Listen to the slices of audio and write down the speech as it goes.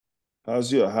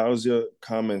how's your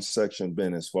comment section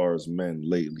been as far as men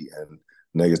lately and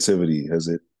negativity? Has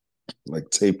it like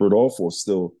tapered off or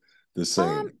still the Um,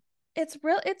 same? it's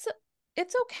real.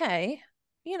 It's okay.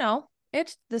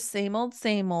 It's the same old,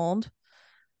 same old.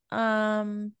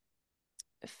 Um,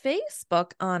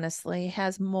 Facebook honestly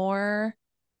has more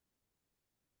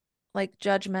like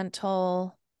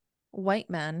judgmental white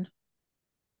men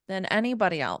than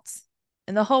anybody else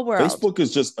in the whole world. Facebook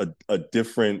is just a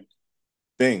different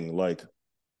thing. Like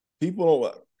people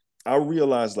don't I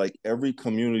realize like every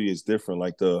community is different.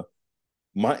 Like the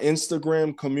my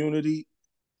Instagram community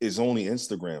is only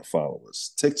Instagram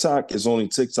followers. TikTok is only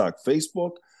TikTok.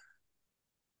 Facebook,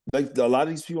 like a lot of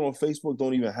these people on Facebook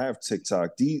don't even have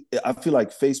TikTok. I feel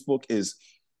like Facebook is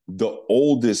the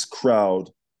oldest crowd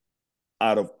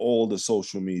out of all the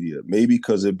social media. Maybe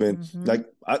because it been Mm-hmm.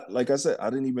 like I said, I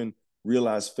didn't even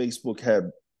realize Facebook had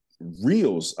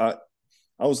reels. I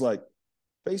was like,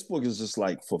 Facebook is just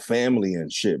like for family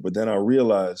and shit. But then I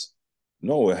realized,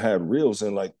 no, it had reels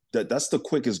and like that's the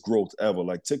quickest growth ever.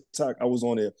 Like TikTok, I was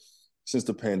on there since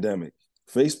the pandemic.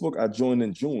 Facebook, I joined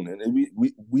in June, and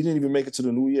we didn't even make it to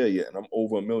the new year yet, and I'm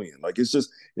over a million. Like it's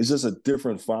just a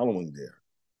different following there,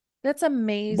 That's but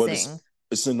amazing.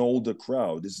 it's an older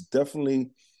crowd. It's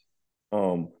definitely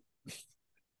um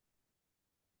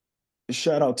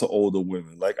shout out to older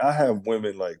women. Like I have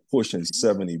women like pushing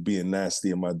 70 being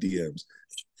nasty in my DMs.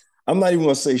 I'm not even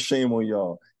gonna say shame on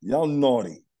y'all. Y'all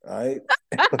naughty, all right?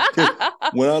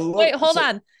 When I Wait, look, hold so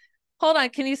on. Hold on.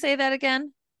 Can you say that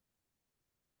again?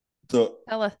 the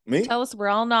Tell us, me, tell us we're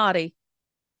all naughty.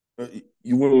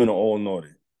 you women are all naughty,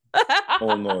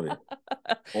 all naughty,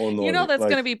 all naughty. That's going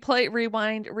Like, to be play,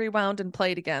 rewind, rewound, and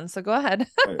played again. So go ahead.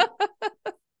 right.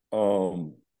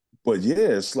 um, but yeah,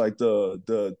 it's like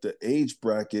the age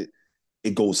bracket,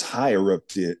 it goes higher up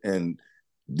there, and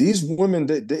these women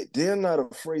they're not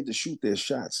afraid to shoot their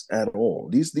shots at all.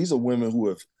 These are women who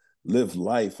have lived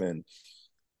life, and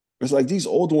it's like these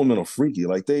older women are freaky.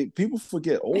 Like people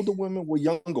forget older women were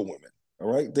younger women.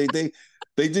 All right, they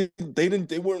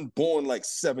weren't born like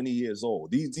 70 years old.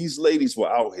 These ladies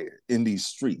were out here in these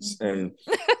streets, Mhm.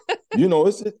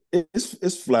 and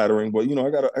it's flattering, but I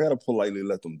gotta politely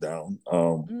let them down.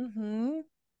 Mm-hmm.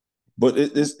 But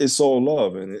it's all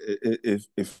love, and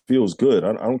it feels good.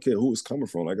 I don't care who it's coming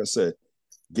from. Like I said,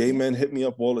 gay Yep. men hit me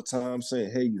up all the time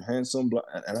saying, "Hey, you handsome,"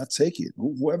 and I take it.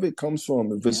 Whoever it comes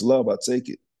from, if it's Yep. love, I take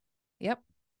it. Yep.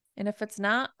 And if it's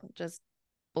not, just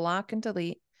block and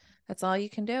delete. That's all you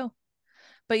can do.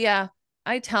 But yeah,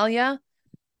 I tell you,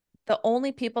 the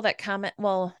only people that comment,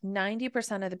 well,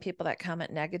 90% of the people that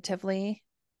comment negatively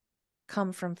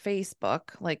come from Facebook,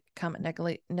 like comment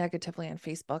negatively on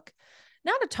Facebook.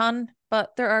 Not a ton,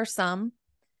 but there are some.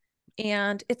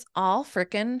 And it's all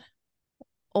freaking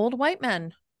old white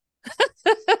men.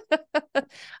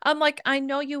 I'm like, I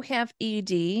know you have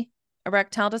ED,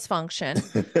 erectile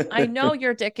dysfunction. I know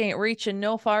your dick ain't reaching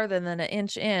no farther than an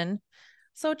inch in.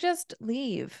 So just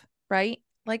leave, right?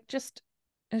 Like, just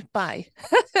bye.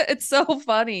 It's so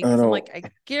funny I because I'm don't. like, I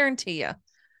guarantee you,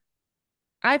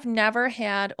 I've never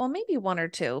had, well, maybe one or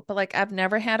two, but like, I've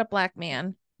never had a black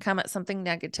man comment something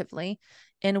negatively.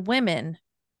 And women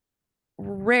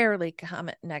rarely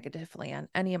comment negatively on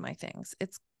any of my things.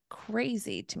 It's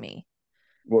crazy to me.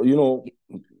 Well,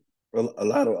 a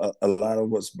lot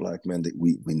of us black men that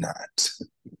we not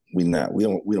we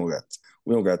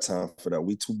don't got time for that.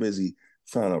 We too busy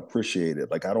trying to appreciate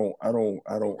it. Like I don't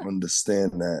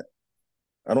understand that.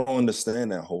 I don't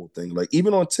understand that whole thing. Like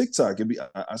even on TikTok,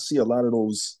 I see a lot of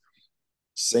those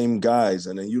same guys,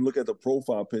 and then you look at the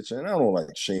profile picture, and I don't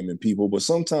like shaming people, but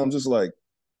sometimes it's like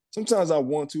sometimes I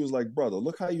want to. It's like, brother,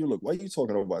 look how you look. Why are you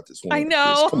talking about this I woman like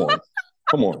this? know. Come on,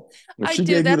 come on. If I she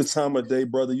do. gave you the That's time of day,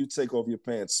 brother, you take off your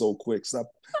pants so quick.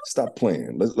 Stop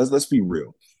playing. Let's be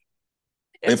real.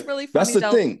 it's If really that's funny the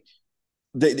though. thing,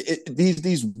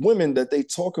 these women that they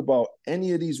talk about,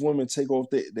 any of these women take off,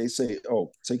 they say,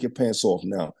 oh, take your pants off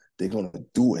now. They're gonna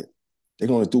do it. They're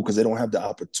gonna do it because they don't have the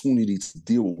opportunity to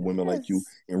deal with women like you Yes.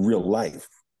 in real life.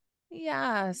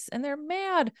 Yes. And they're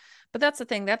mad. But that's the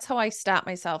thing. That's how I stop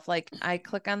myself. Like I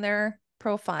click on their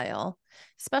profile,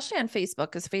 especially on Facebook,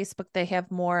 because Facebook, they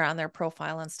have more on their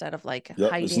profile instead of like Yep, it's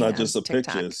hiding not on just the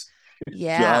TikTok. pictures. You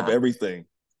have Yeah. everything.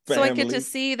 So I get to Family,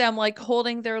 see them like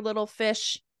holding their little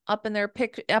fish up in their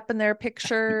pictures,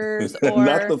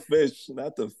 not or the fish,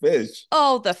 not the fish.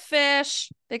 oh, the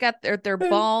fish. They got they're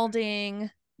balding,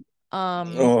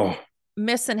 um, Oh,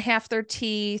 missing half their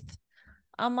teeth.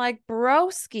 I'm like,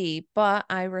 broski, but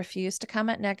I refuse to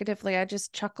comment negatively. I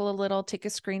just chuckle a little, take a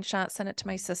screenshot, send it to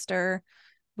my sister.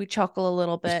 We chuckle a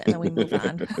little bit and then we move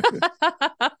on.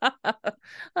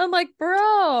 I'm like,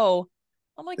 bro.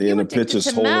 I'm like, They in you the addicted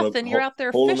pictures to meth and you're out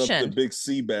there holding up the fishing. big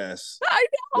sea bass I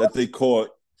that they caught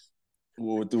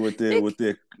with know.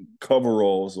 their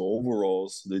coveralls or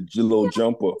overalls, the little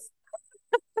jumper.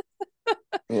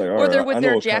 I'm like, all Or they're right, I with know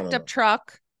their what kind jacked of. up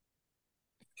truck.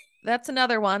 That's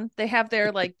another one. They have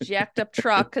their like jacked up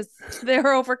truck because they're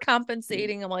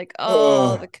overcompensating. I'm like,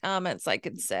 oh, Uh, the comments I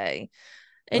could say.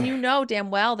 And you know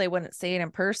damn well they wouldn't say it in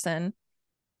person.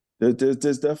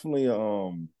 there's definitely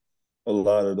a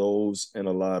lot of those and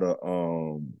a lot of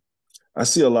I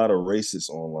see a lot of racists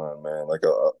online, man. Like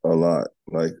a lot,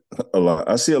 like a lot.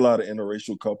 I see a lot of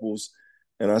interracial couples,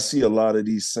 and I see a lot of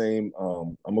these same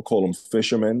I'm gonna call them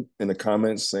fishermen in the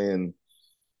comments saying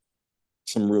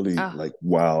some really Oh, like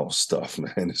wild stuff,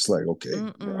 man. It's like, okay,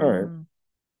 all right. mm-mm,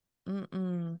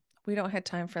 mm-mm. We don't have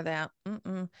time for that.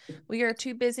 Mm-mm. We are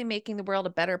too busy making the world a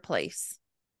better place.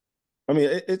 I mean,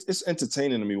 it's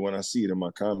entertaining to me when I see it in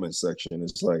my comment section.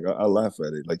 It's like I laugh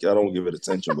at it. Like I don't give it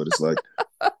attention, but it's like,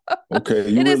 okay,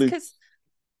 you It is really because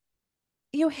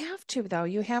you have to, though.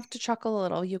 You have to chuckle a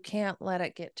little. You can't let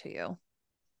it get to you.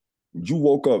 you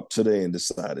woke up today and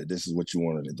decided this is what you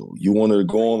wanted to do. You wanted to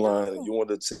go I online and you know.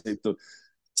 wanted to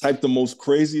type the most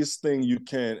craziest thing you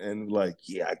can and like,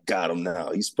 yeah, I got him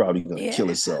now. He's probably gonna kill Yeah.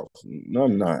 himself. No,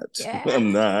 I'm not. I'm Yeah.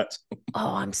 not.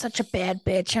 Oh, I'm such a bad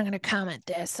bitch. I'm going to comment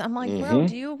this. I'm like, bro,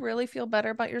 do Mm-hmm. you really feel better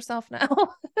about yourself now?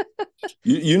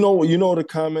 You know the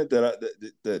comment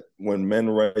that when men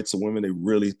write to women, they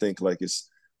really think like it's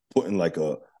putting like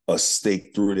a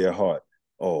stake through their heart.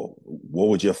 Oh, what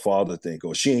would your father think?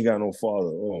 Oh, she ain't got no father.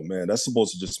 Oh man, that's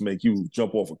supposed to just make you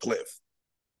jump off a cliff.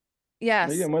 Yeah,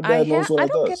 Yes, my dad knows what I I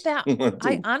don't get does. that. I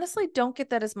I do. honestly don't get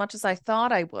that as much as I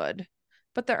thought I would.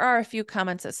 But there are a few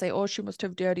comments that say, "Oh, she must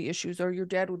have daddy issues or your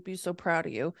dad would be so proud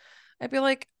of you." I'd be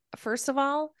like, first of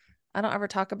all, I don't ever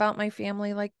talk about my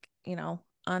family like,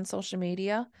 on social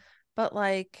media, but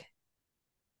like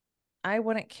I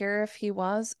wouldn't care if he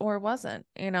was or wasn't.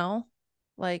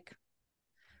 Like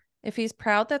if he's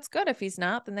proud, that's good. If he's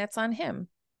not, then that's on him,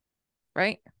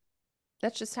 right?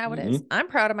 That's just how it is. Mm-hmm. I'm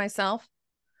proud of myself.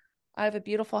 I have a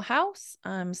beautiful house.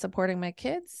 I'm supporting my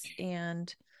kids.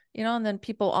 And then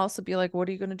people also be like, what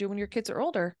are you going to do when your kids are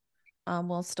older?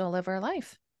 We'll still live our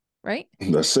life, right?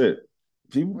 That's it.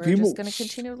 People, We're just people, going to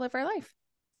continue to live our life.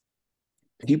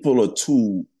 people are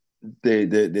too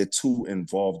they're too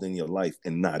involved in your life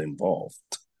and not involved.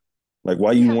 Like, why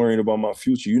are you Yeah, worrying about my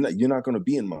future? You're not going to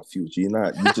be in my future. You're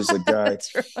not. You're just a guy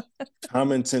true.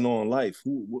 commenting on life.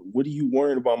 What are you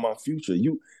worrying about my future?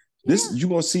 Yeah, you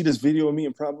gonna see this video of me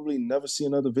and probably never see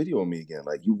another video of me again.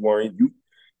 Like you worrying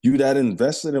you that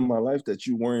invested in my life that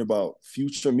you worrying about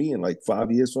future me and like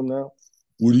 5 years from now.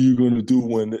 What are you gonna do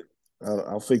when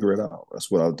I'll figure it out? That's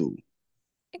what I'll do.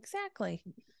 exactly.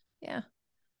 Yeah.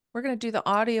 We're going to do the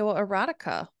audio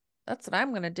erotica. That's what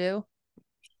I'm going to do.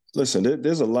 Listen,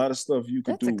 there's a lot of stuff you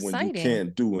could That's do when you exciting.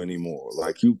 can't do anymore.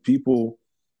 Like people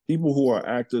who are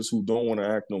actors who don't want to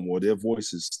act no more, their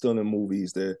voice is still in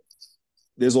movies.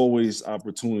 There's always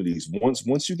opportunities.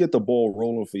 Once you get the ball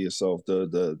rolling for yourself,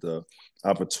 the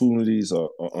opportunities are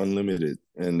unlimited.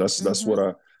 And Mm-hmm. that's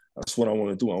what I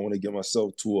want to do. I want to get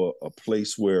myself to a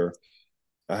place where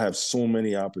I have so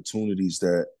many opportunities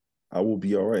that I will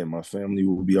be all right. My family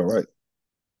will be all right.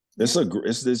 Yeah.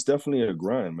 It's definitely a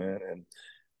grind, man. And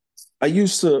I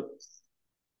used to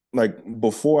like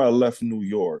before I left New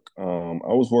York, I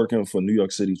was working for New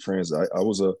York City Transit. I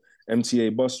was a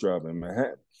MTA bus driver in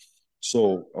Manhattan.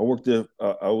 So I worked there.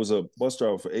 I was a bus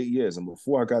driver for 8 years, and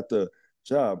before I got the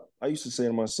job, I used to say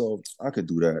to myself, "I could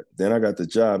do that." Then I got the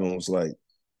job and was like,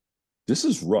 "This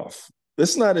is rough.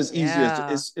 It's not as easy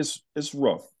as Yeah. it's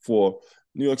rough for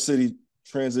New York City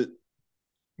Transit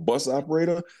bus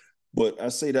operator." But I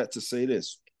say that to say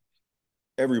this: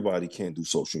 everybody can't do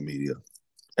social media.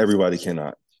 Everybody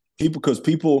cannot. Because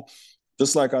people,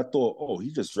 just like I thought, oh,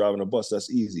 he's just driving a bus.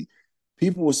 That's easy.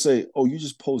 People will say, oh, you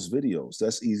just post videos.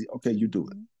 That's easy. Okay, you do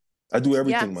it. Mhm. I do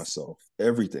everything Yes. myself.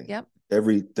 Everything. Yep.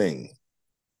 Everything.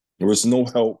 There is no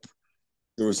help.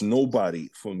 There is nobody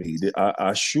for me.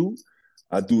 I shoot.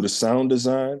 I do the sound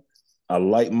design. I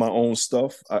light my own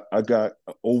stuff. I got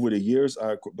over the years,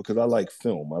 because I like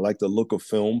film. I like the look of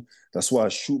film. That's why I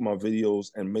shoot my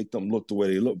videos and make them look the way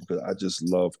they look, because I just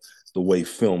love the way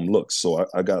film looks. So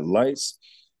I got lights,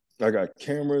 I got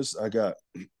cameras, I got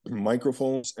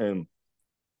microphones, and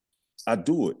I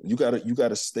do it. You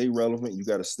gotta stay relevant. You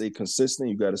gotta stay consistent.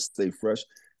 You gotta stay fresh.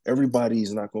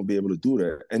 Everybody's not gonna be able to do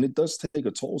that, and it does take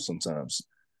a toll sometimes.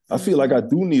 I feel like I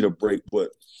Mm-hmm. do need a break, but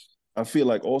I feel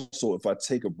like also if I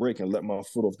take a break and let my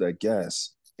foot off that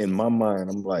gas, in my mind,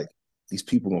 I'm like, these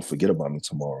people gonna forget about me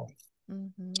tomorrow.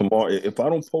 Mm-hmm. Tomorrow, if I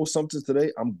don't post something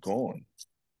today, I'm gone.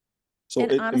 So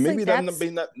And it honestly, maybe that may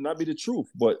not be the truth,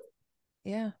 but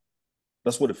yeah,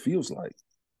 that's what it feels like.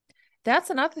 that's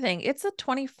another thing. It's a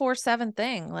 24/7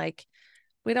 thing. Like,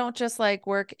 we don't just like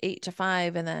work 8 to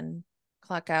 5 and then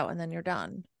clock out and then you're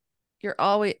done. You're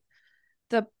always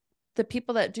the the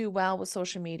people that do well with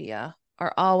social media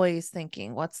are always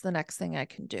thinking, what's the next thing I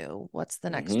can do? What's the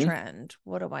next Mm-hmm. trend?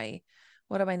 What do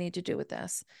I need to do with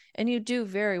this? And you do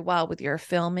very well with your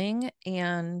filming.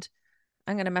 And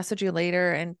I'm going to message you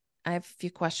later, and I have a few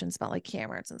questions about like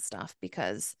cameras and stuff,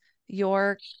 because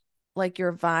your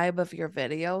your vibe of your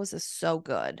videos is so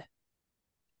good.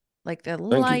 Like the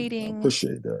Thank you. I lighting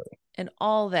appreciate that. and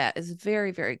all that is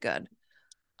very, very good.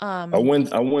 I Um,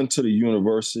 went I went to the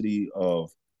University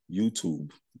of YouTube.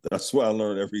 That's where I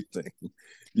learned everything.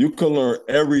 You can learn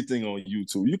everything on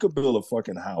YouTube. You could build a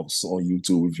fucking house on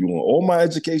YouTube if you want. All my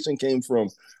education came from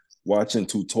watching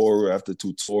tutorial after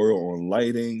tutorial on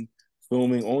lighting,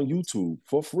 filming on YouTube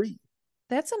for free.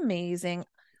 that's amazing.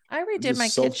 I I'm redid my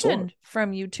just self-taught. kitchen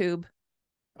from YouTube.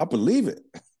 I believe it.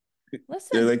 Yeah,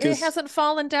 Listen, like it it's hasn't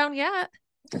fallen down yet.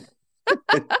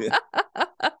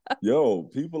 yo,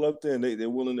 people up there and they're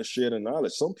willing to share the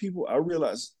knowledge. Some people I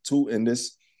realize too in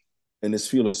this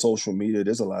field of social media,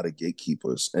 there's a lot of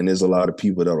gatekeepers and there's a lot of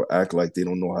people that'll act like they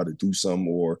don't know how to do something,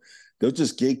 or they'll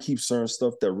just gatekeep certain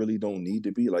stuff that really don't need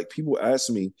to be. Like people ask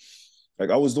me, like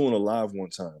I was doing a live one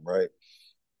time, right?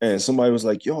 And somebody was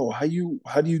like, yo, how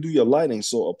do you do your lighting?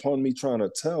 So upon me trying to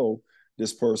tell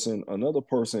this person, another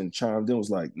person chimed in,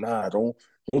 was like, nah, don't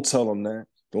tell them that.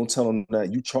 Don't tell them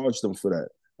that. You charge them for that.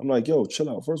 I'm like, yo, chill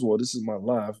out. First of all, this is my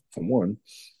live, for one.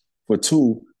 For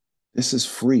two, this is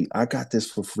free. I got this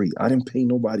for free. I didn't pay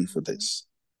nobody for Mm-hmm. this.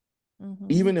 Mm-hmm.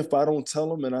 Even if I don't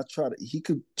tell him and I try to, he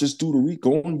could just do the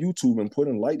go on YouTube and put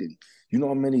in lighting. You know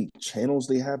how many channels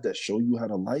they have that show you how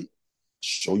to light,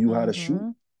 show you how to shoot? Mm-hmm.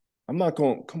 I'm not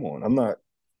going, come on. I'm not,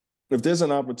 if there's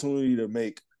an opportunity to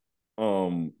make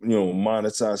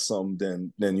monetize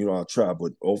something, then I'll try.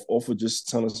 But off of just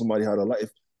telling somebody how to light,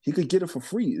 if he could get it for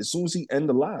free as soon as he end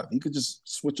the live, he could just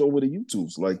switch over to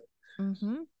YouTube's like,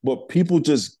 Mm-hmm. but people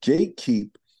just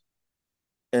gatekeep,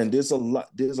 and there's a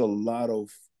lot of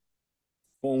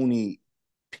phony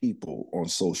people on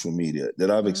social media that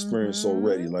I've experienced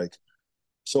already. Mm-hmm. Like,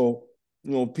 so,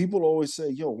 people always say,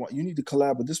 yo, you need to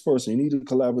collab with this person. You need to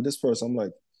collab with this person. I'm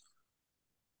like,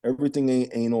 everything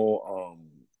ain't all,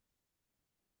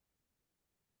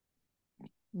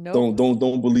 Nope.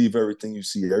 don't believe everything you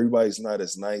see. Everybody's not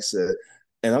as nice at,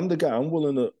 and I'm the guy, I'm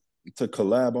willing to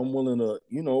collab. I'm willing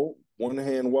to, one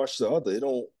hand wash the other.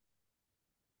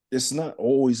 It's not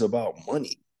always about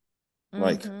money.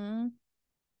 Like, Mm-hmm.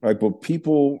 but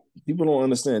people don't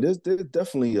understand. There's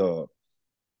definitely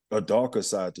a darker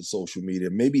side to social media.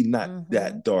 Maybe not Mm-hmm.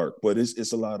 that dark, but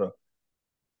it's a lot of A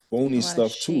phony lot of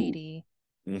stuff too. shady.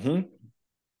 Mm-hmm. Yeah.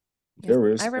 There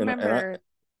I is, and I remember,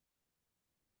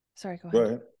 sorry, go go ahead.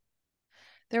 ahead.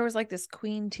 There was like this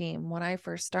Queen team when I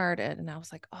first started, and I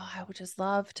was like, oh, I would just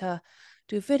love to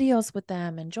do videos with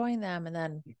them and join them. And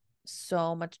then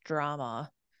so much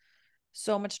drama,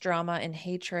 so much drama and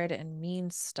hatred and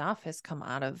mean stuff has come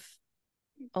out of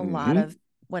a lot Mm-hmm. of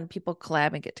when people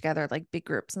collab and get together, like big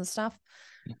groups and stuff.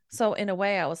 So in a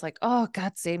way, I was like, oh,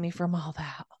 God save me from all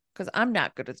that, because I'm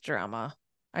not good at drama.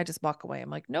 I just walk away. I'm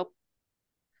like, nope,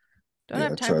 don't Yeah,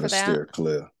 have I time try for to that. steer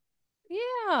clear.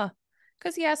 Yeah.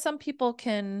 Because, yeah, some people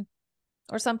can,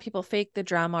 or some people fake the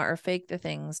drama or fake the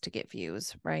things to get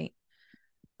views, right?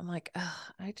 I'm like,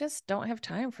 I just don't have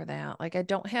time for that. Like, I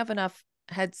don't have enough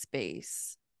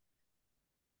headspace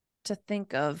to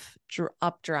think of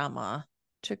up drama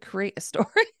to create a storyline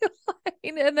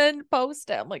and then post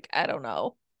it. I'm like, I don't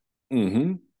know.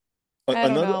 Mm-hmm. I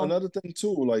don't Another know. another thing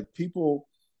too, like people,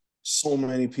 so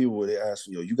many people they ask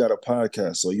me, yo, you got a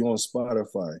podcast, so you on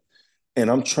Spotify, and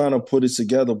I'm trying to put it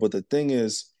together. But the thing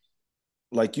is,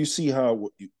 like you see how,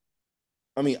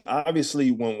 I mean, obviously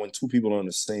when two people are in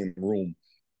the same room,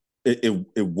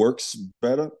 it works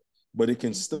better, but it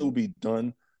can still Mm-hmm. be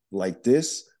done like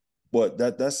this. But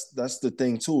that's the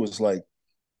thing too. Is like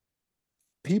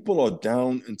people are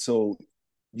down until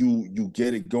you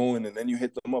get it going, and then you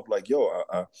hit them up like, yo,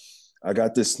 I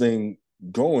got this thing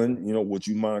going. Would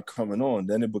you mind coming on?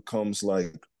 Then it becomes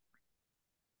like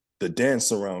the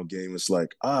dance around game. It's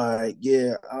like, all right,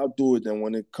 yeah, I'll do it. Then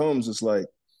when it comes, it's like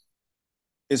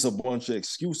it's a bunch of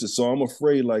excuses. So I'm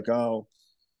afraid like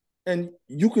and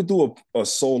you could do a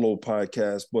solo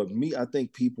podcast, but me, I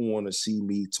think people want to see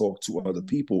me talk to other Mm-hmm.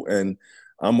 people. And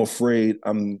I'm afraid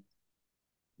I'm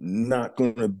not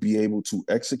going to be able to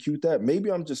execute that.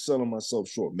 Maybe I'm just selling myself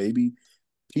short. Maybe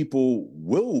people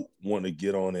will want to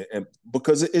get on it, and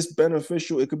because it's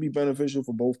beneficial, it could be beneficial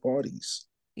for both parties.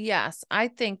 Yes, I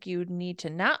think you need to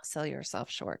not sell yourself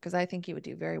short because I think you would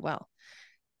do very well.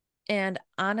 And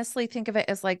honestly, think of it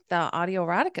as like the audio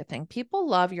erotica thing. People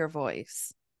love your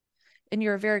voice and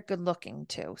you're very good looking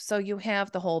too. So you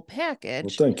have the whole Well,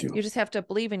 package. thank you. You just have to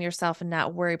believe in yourself and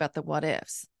not worry about the what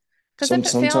ifs. Because if it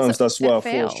fails, Sometimes that's why it I fall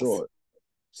fails. short.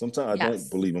 Sometimes I don't Yes.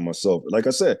 believe in myself. Like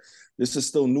I said, this is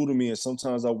still new to me, and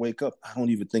sometimes I wake up, I don't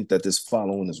even think that this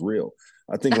following is real.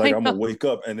 I think like I I'm gonna know. wake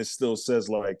up and it still says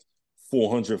like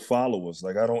 400 followers.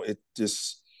 Like I don't. It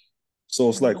just so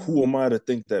it's like who Mhm. am I to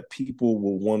think that people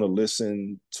will want to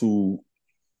listen to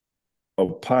a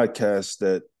podcast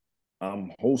that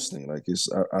I'm hosting? Like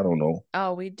I don't know.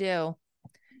 Oh, we do.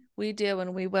 We do,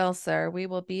 and we will, sir. We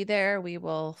will be there. We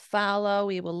will follow,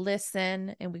 we will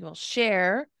listen, and we will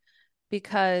share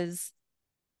because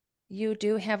you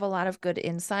do have a lot of good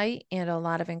insight and a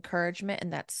lot of encouragement,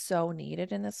 and that's so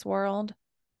needed in this world.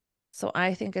 So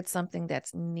I think it's something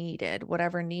that's needed,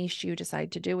 whatever niche you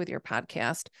decide to do with your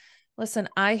podcast. Listen,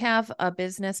 I have a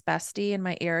business bestie in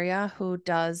my area who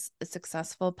does a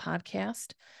successful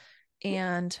podcast,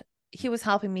 and he was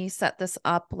helping me set this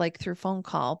up like through phone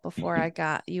call before I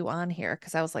got you on here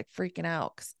because I was like freaking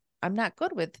out because I'm not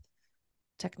good with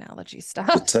technology The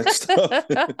stuff. tech stuff.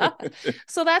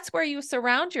 So that's where you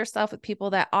surround yourself with people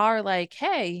that are like,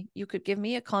 hey, you could give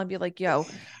me a call and be like, yo,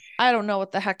 I don't know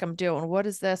what the heck I'm doing. What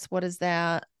is this? What is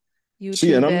that?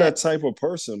 See, and YouTube I'm it. that type of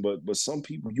person, but some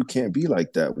people you can't be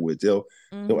like that with. They'll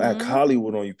act Mm-hmm.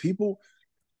 Hollywood on you. People,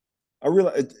 I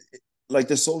realize like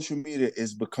the social media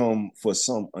is become for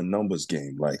some a numbers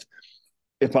game. Like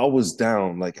if I was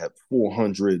down like at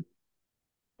 400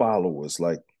 followers,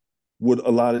 like would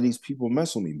a lot of these people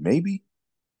mess with me?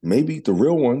 Maybe the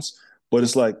real ones, but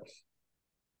it's like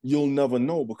you'll never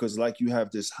know because like you have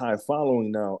this high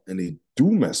following now and they do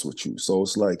mess with you. So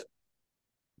it's like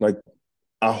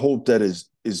I hope that is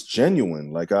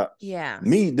genuine. Like I Yes.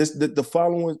 me this the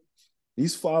following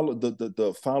these follow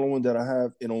the following that I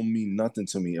have, it don't mean nothing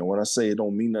to me. And when I say it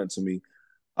don't mean nothing to me,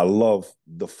 I love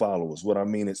the followers. What I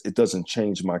mean is it doesn't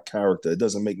change my character. It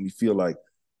doesn't make me feel like,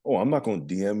 oh, I'm not gonna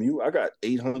DM you. I got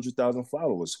 800,000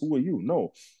 followers. Who are you?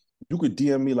 No, you could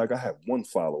DM me like I have one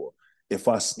follower. If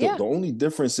I Yeah. the only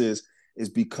difference is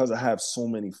because I have so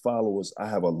many followers, I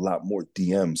have a lot more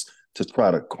DMs to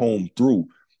try to comb through.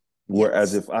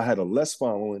 Whereas Yes. if I had a less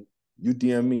following, you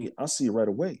DM me, I'll see it right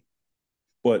away.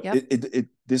 But Yep.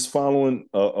 this following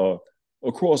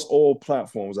across all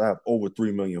platforms, I have over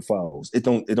 3 million followers. It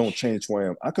don't change who I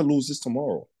am. I could lose this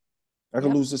tomorrow. I could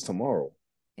Yep. lose this tomorrow.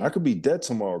 I Yep. could be dead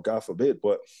tomorrow, God forbid.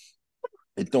 But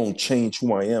it don't change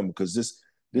who I am because Yep.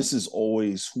 this is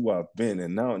always who I've been,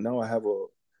 and now I have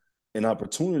an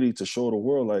opportunity to show the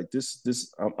world like this.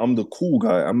 I'm the cool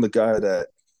guy. I'm the guy that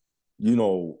you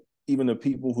know even the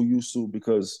people who used to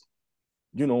because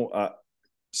I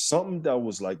something that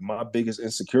was like my biggest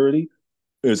insecurity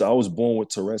is I was born with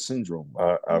Tourette syndrome.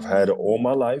 I've had it all Mm.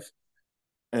 my life,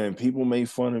 and people made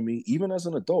fun of me, even as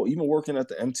an adult, even working at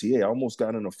the MTA. I almost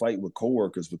got in a fight with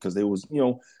coworkers because they was,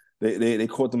 they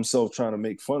caught themselves trying to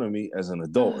make fun of me as an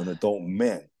adult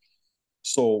man.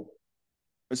 So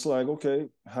it's like, okay,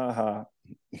 ha ha,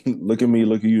 look at me,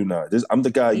 look at you now. I'm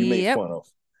the guy you make Yep. fun of.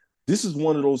 This is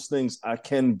one of those things I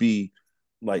can be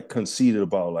like conceited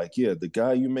about. Like, yeah, the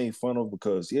guy you made fun of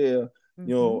because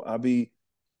Mm-hmm.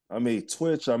 I may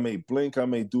twitch, I may blink, I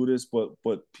may do this, but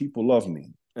people love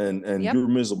me, and Yep. you're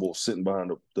miserable sitting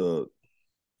behind the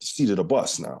seat of the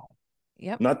bus now.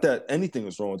 Yep. Not that anything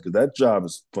is wrong because that job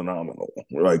is phenomenal.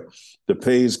 Like the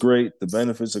pay is great, the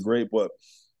benefits are great, but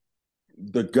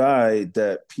the guy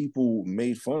that people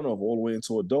made fun of all the way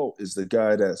into adult is the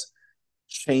guy that's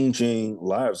changing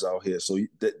lives out here. So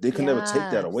they can never take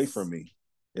that away from Yes. me.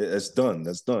 It's done.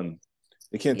 That's done.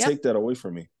 They can't Yep. take that away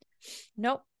from me.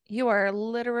 Nope. You are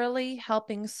literally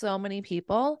helping so many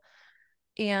people,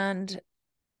 and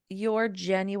your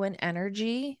genuine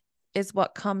energy is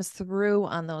what comes through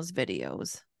on those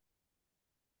videos,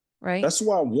 right? That's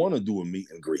why I want to do a meet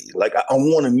and greet. Like I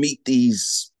want to meet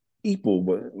these people,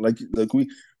 but like we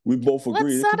both Let's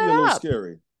agreed it set could be a it little up.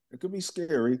 scary. It could be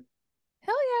scary.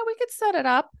 Hell yeah, we could set it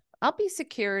up. I'll be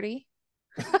security.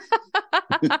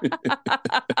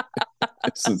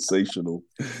 Sensational.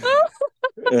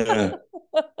 Yeah.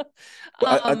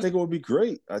 But I um, think it would be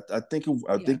great. I yeah.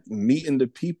 think meeting the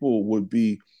people would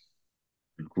be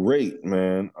great,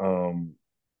 man.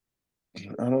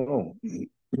 I don't know.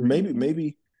 Maybe Hmm.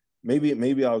 maybe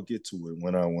maybe I'll get to it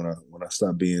when I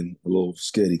stop being a little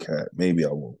scaredy cat. Maybe I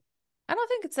will. I don't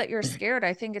think it's that you're scared.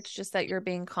 I think it's just that you're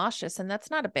being cautious, and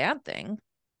that's not a bad thing,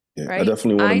 Yeah, I right?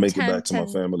 definitely want to make it back to my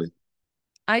family.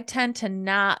 I tend to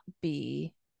not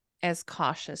be as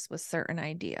cautious with certain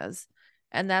ideas.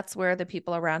 And that's where the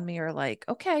people around me are like,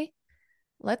 okay,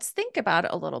 let's think about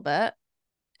it a little bit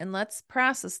and let's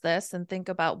process this and think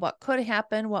about what could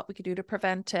happen, what we could do to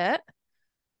prevent it,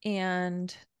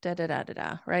 and da da da da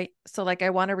da. Right. So, like, I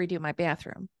want to redo my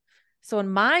bathroom. So, in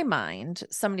my mind,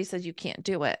 somebody says you can't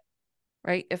do it.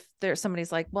 Right. If there's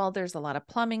somebody's like, well, there's a lot of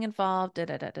plumbing involved, da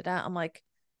da da da da. I'm like,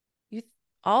 you,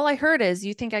 all I heard is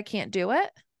you think I can't do it.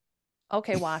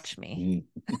 Okay, watch me.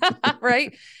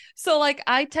 Right. So, like,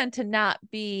 I tend to not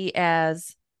be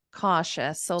as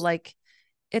cautious. So, like,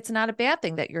 it's not a bad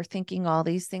thing that you're thinking all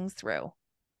these things through.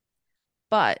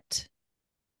 But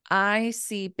I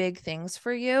see big things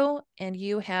for you, and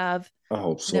you have I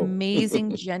hope an so.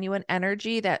 amazing, genuine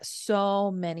energy that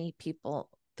so many people,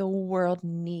 the world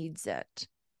needs it,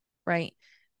 right?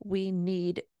 We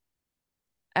need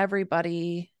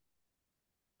everybody,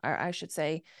 or I should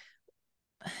say,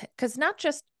 because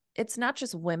it's not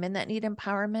just women that need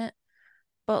empowerment,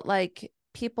 but like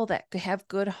people that have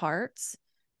good hearts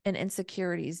and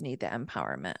insecurities need the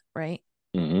empowerment, right?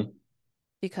 Mm-hmm.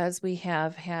 Because we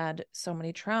have had so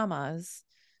many traumas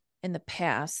in the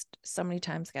past, so many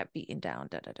times got beaten down,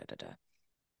 da da da da da.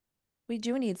 We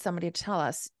do need somebody to tell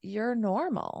us you're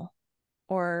normal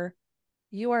or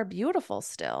you are beautiful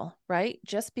still, right?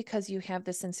 Just because you have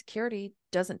this insecurity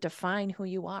doesn't define who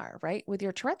you are, right? With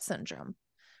your Tourette syndrome,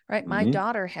 right? My Mm-hmm.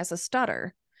 daughter has a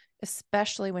stutter,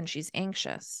 especially when she's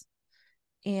anxious.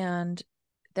 And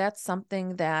that's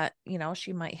something that, you know,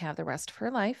 she might have the rest of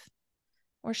her life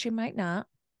or she might not.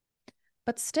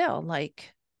 But still,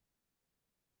 like,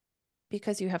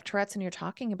 because you have Tourette's and you're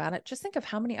talking about it, just think of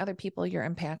how many other people you're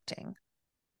impacting.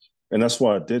 And that's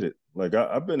why I did it. Like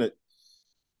I've been at.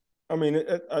 I mean,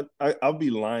 I'll be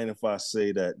lying if I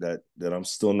say that I'm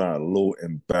still not a little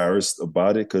embarrassed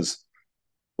about it, because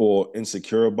or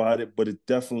insecure about it, but it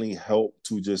definitely helped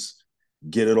to just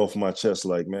get it off my chest.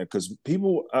 Like, man, because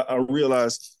people, I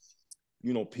realize,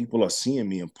 people are seeing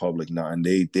me in public now, and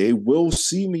they will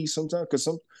see me sometimes, because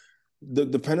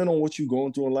depending on what you're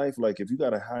going through in life, like if you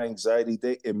got a high anxiety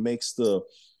day, it makes the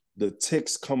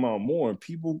ticks come out more, and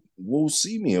people will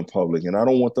see me in public, and I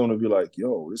don't want them to be like,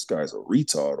 yo, this guy's a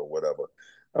retard or whatever.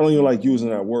 I don't even like using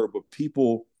Mm-hmm. that word, but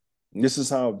people, this is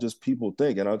how just people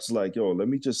think, and I'm just like, yo, let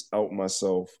me just out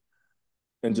myself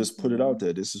and just put it out Mm-hmm.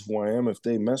 there. This is who I am. If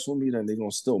they mess with me, then they're gonna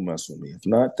still mess with me. If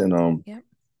not, then Yep.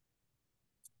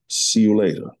 see you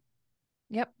later.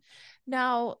 Yep.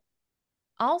 Now,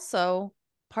 also,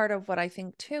 part of what I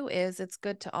think too is it's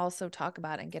good to also talk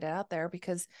about it and get it out there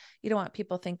because you don't want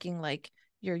people thinking like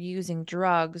you're using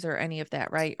drugs or any of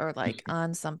that, right? Or like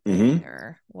on something Mm-hmm.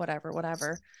 or whatever,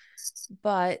 whatever.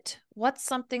 But what's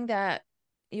something that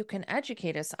you can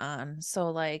educate us on?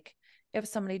 So, like, if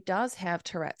somebody does have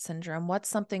Tourette syndrome, what's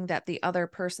something that the other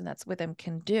person that's with him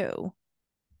can do?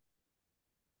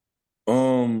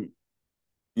 Um,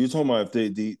 you talking about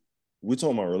if we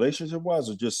talking about relationship wise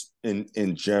or just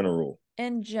in general?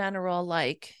 In general,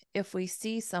 like if we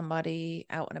see somebody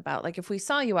out and about, like if we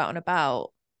saw you out and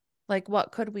about, like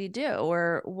what could we do?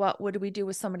 Or what would we do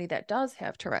with somebody that does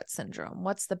have Tourette syndrome?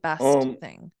 What's the best Um,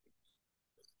 thing?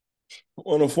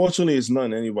 well, unfortunately, it's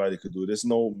nothing anybody could do. There's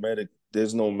no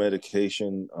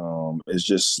medication. It's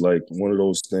just like one of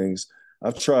those things.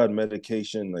 I've tried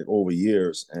medication like over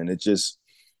years, and it just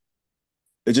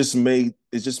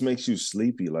makes you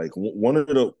sleepy. Like one of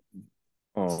the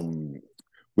um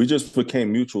we just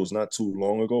became mutuals not too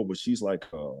long ago, but she's like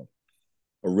a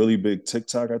really big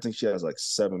TikTok. I think she has like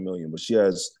 7 million, but she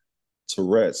has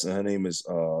Tourette's, and her name is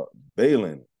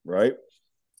Balin, right?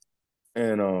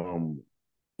 And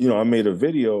I made a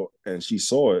video and she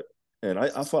saw it, and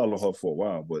I followed her for a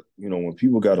while, but when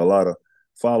people got a lot of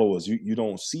followers, you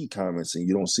don't see comments and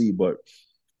you don't see, but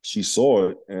she saw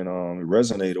it and it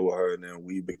resonated with her, and then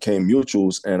we became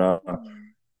mutuals. And Mm-hmm.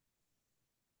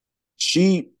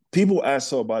 she people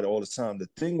ask her about it all the time. The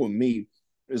thing with me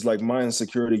is like my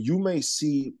insecurity.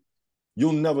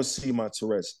 You'll never see my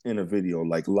Tourette's in a video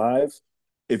like live.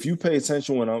 If you pay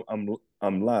attention when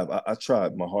I'm live, I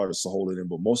tried my hardest to hold it in,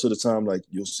 but most of the time, like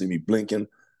you'll see me blinking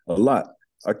a lot.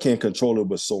 I can't control it,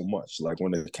 but so much. Like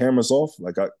when the camera's off,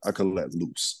 like I can let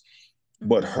loose.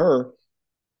 But Mm-hmm. her,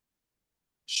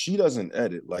 she doesn't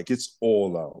edit. Like it's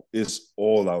all out. It's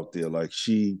all out there. Like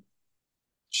she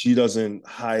doesn't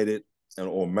hide it,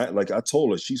 and like I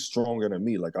told her, she's stronger than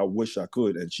me. Like I wish I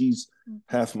could, and she's Mm-hmm.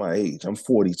 half my age. I'm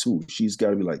 42. She's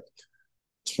got to be like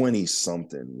 20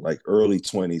 something, like early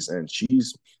 20s, and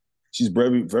she's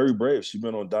very very brave. She's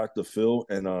been on Dr. Phil,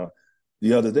 and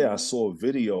the other day I Mm-hmm. saw a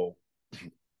video,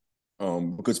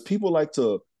 because people like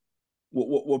to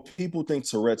what people think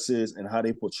Tourette's is and how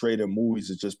they portray it in movies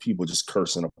is just people just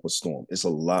cursing up a storm. It's a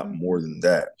lot more Mm-hmm. than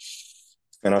that.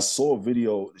 And I saw a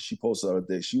video she posted the other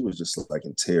day. She was just like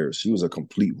in tears. She was a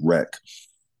complete wreck.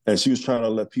 And she was trying to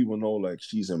let people know like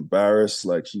she's embarrassed,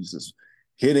 like she's just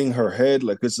hitting her head.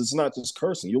 Like it's not just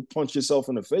cursing. You'll punch yourself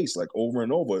in the face like over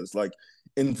and over. It's like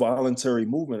involuntary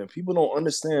movement. And people don't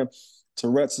understand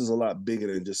Tourette's is a lot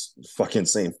bigger than just fucking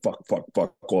saying fuck, fuck,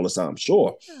 fuck all the time.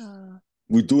 Sure, Yeah.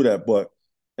 we do that, but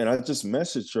and I just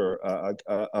messaged her.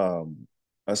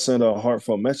 I sent her a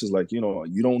heartfelt message like, you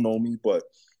don't know me, but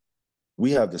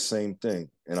we have the same thing.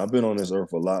 And I've been on this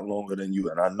earth a lot longer than you.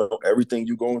 And I know everything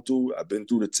you're going through. I've been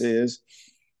through the tears.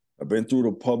 I've been through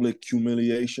the public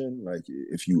humiliation. Like,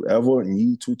 if you ever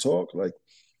need to talk, like,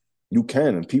 you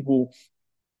can. And people,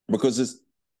 because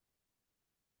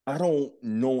I don't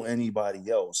know anybody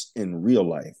else in real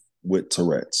life with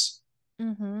Tourette's.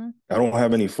 Mm-hmm. I don't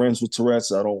have any friends with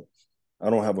Tourette's. I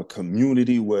don't have a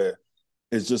community where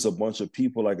it's just a bunch of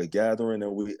people like a gathering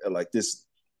and we like this.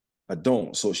 I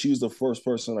don't. So she's the first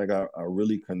person like I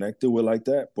really connected with like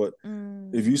that. But if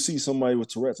Mm. you see somebody with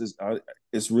Tourette's,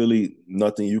 it's really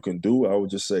nothing you can do. I would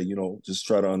just say, just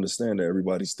try to understand that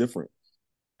everybody's different.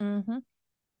 Mm-hmm.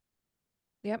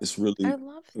 Yep. It's I really,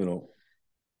 love you know,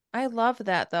 I love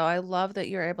that though. I love that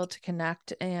you're able to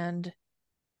connect and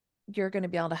you're going to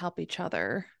be able to help each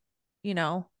other,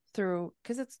 through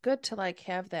because it's good to like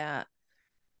have that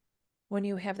when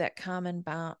you have that common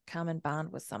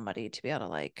bond with somebody to be able to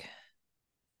like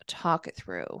talk it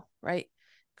through, right?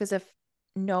 Because if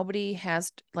nobody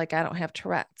has like I don't have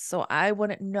Tourette's, so I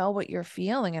wouldn't know what you're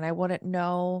feeling and I wouldn't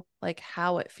know like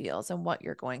how it feels and what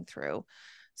you're going through.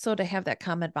 So to have that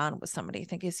common bond with somebody I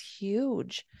think is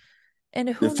huge. And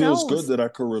it who feels good knows? that I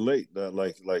could relate that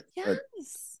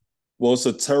Yes. well, it's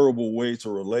a terrible way to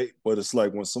relate, but it's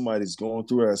like when somebody's going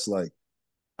through it, it's like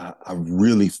I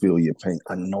really feel your pain.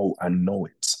 I know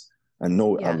it. I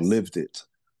know it. I've Yes. lived it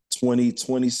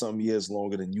 20 some years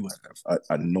longer than you have.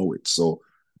 I know it. So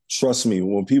trust me,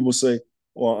 when people say,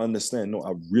 oh, I understand, no,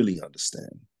 I really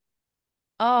understand.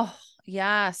 Oh,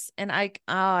 yes. And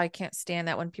I can't stand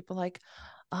that when people like,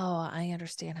 oh, I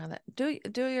understand how that do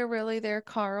you really there,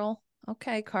 Carl?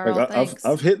 Okay, Like Carl, thanks.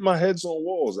 I've hit my heads on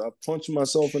walls. I've punched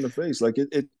myself in the face. Like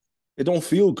it don't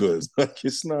feel good. Like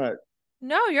it's not,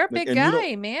 No, you're a big and you don't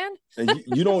guy, man. and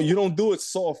you don't do it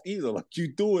soft either. Like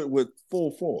you do it with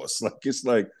full force. Like it's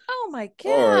like, Oh my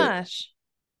all right, gosh.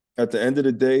 at the end of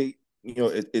the day,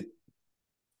 it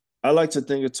I like to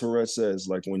think of Tourette's as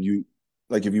like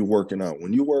like if you're working out.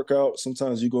 When you work out,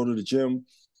 sometimes you go to the gym,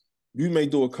 you may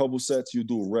do a couple sets, you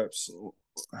do reps,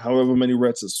 however many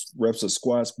reps of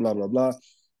squats, blah, blah, blah.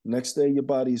 Next day, your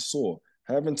body is sore.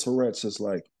 Having Tourette's is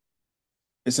like,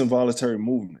 it's involuntary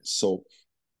movements. So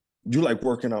you like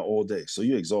working out all day. So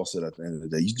you're exhausted at the end of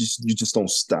the day. You just don't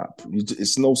stop.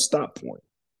 It's no stop point.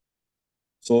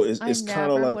 So I it's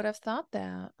kind of never like would have thought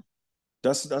that.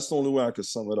 that's the only way I could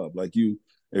sum it up. Like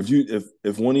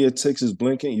if one of your ticks is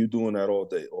blinking, you're doing that all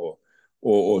day, or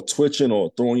twitching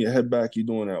or throwing your head back, you're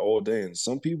doing that all day. And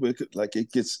some people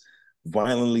it gets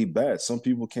violently bad. Some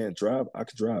people can't drive. I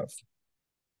could drive.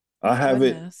 I Oh have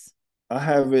it. goodness. I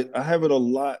have it a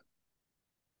lot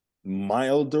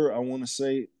milder. I want to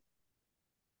say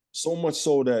so much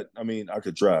so that I mean I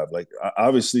could drive. Like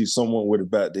obviously, someone with a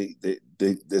bat,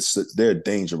 they're a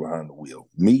danger behind the wheel.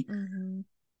 Me, Mm-hmm.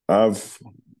 I've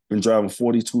been driving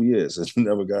 42 years and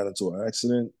never got into an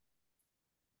accident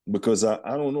because I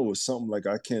don't know, it's something like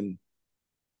it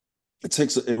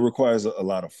requires a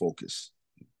lot of focus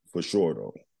for sure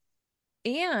though.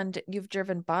 And you've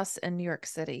driven bus in New York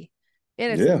City.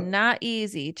 It is Yeah. not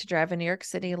easy to drive in New York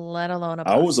City, let alone a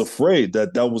I was bus. afraid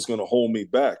that was going to hold me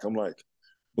back. I'm like,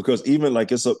 because even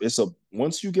like it's a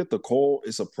once you get the call,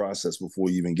 it's a process before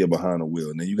you even get behind the wheel,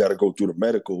 and then you got to go through the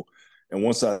medical. And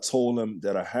once I told them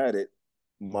that I had it,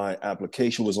 my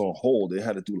application was on hold. They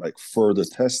had to do like further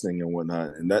testing and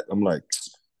whatnot, and that I'm like,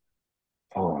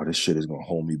 oh, this shit is gonna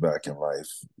hold me back in life.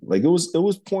 Like it was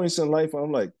points in life where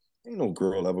I'm like, ain't no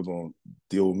girl ever gonna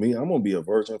deal with me. I'm gonna be a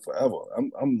virgin forever.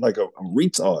 I'm like I'm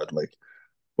retard. Like,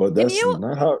 but Can that's you,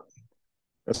 not how.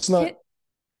 That's can, not.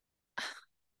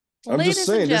 I'm just ladies and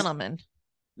saying this. gentlemen,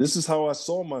 This is how I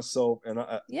saw myself, and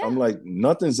yeah. I'm like,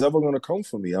 nothing's ever gonna come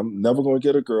for me. I'm never gonna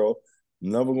get a girl.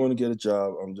 I'm never gonna get a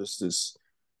job. I'm just this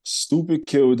stupid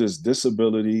kid with this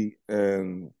disability,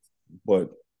 and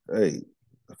but hey,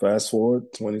 fast forward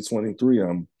 2023,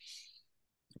 I'm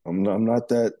not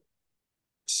that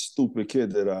stupid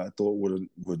kid that I thought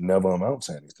would never amount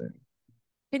to anything.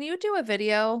 Can you do a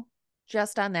video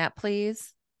just on that,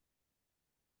 please?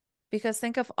 Because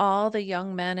think of all the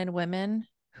young men and women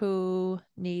who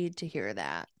need to hear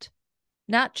that.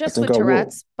 Not I just think with I will.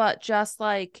 Tourette's, but just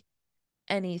like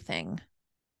anything.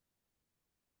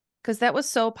 Because that was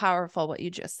so powerful what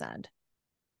you just said.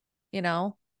 You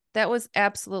know, that was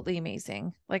absolutely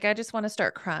amazing. Like, I just want to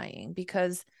start crying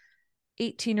because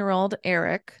 18-year-old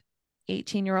Eric,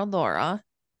 18-year-old Laura,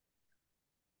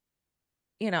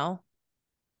 you know,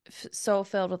 so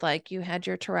filled with like, you had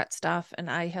your Tourette stuff and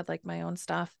I had like my own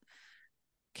stuff.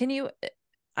 Can you,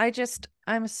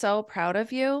 I'm so proud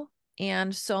of you.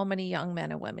 And so many young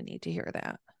men and women need to hear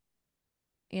that,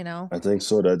 you know? I think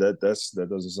so. That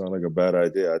doesn't sound like a bad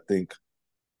idea. I think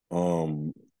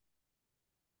um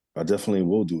I definitely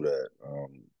will do that.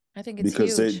 I think it's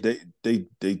Because huge.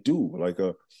 they do like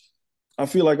I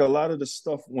feel like a lot of the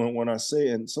stuff when I say,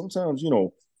 and sometimes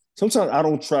sometimes I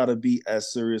don't try to be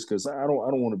as serious because I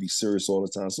don't want to be serious all the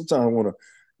time. Sometimes I want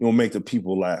to make the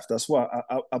people laugh. That's why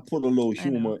I put a little I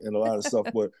know. humor in a lot of stuff.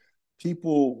 But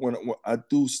people when I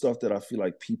do stuff that I feel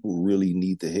like people really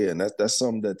need to hear, and that's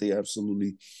something that they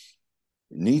absolutely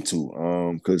need to.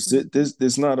 Because Mhm.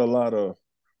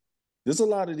 there's a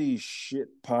lot of these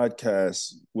shit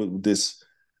podcasts with this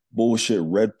bullshit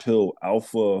red pill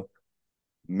alpha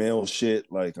male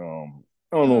shit. Like I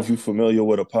don't know if Ugh. you're familiar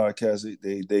with a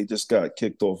podcast. They just got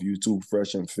kicked off YouTube,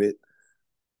 Fresh and Fit,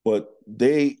 but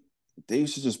they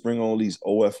should just bring all these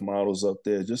OF models up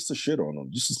there just to shit on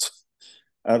them. Just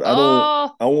I don't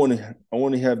Oh, I want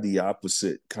to have the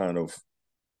opposite kind of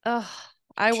ugh.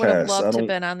 I would have cast. I loved to have don't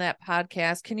been on that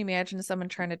podcast. Can you imagine someone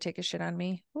trying to take a shit on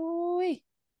me? Ooh.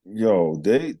 yo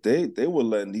they were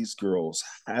letting these girls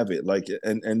have it like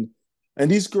and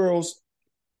these girls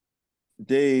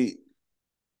they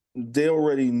they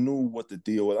already knew what the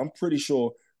deal was. I'm pretty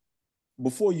sure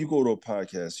before you go to a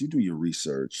podcast, you do your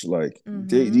research. Like Mm-hmm.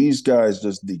 these guys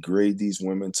just degrade these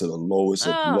women to the lowest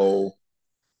of Ugh. low,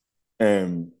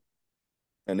 and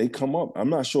they come up. I'm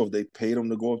not sure if they paid them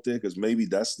to go up there because maybe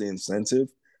that's the incentive.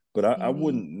 But I Maybe.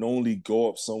 wouldn't normally go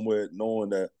up somewhere knowing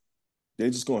that they're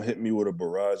just gonna hit me with a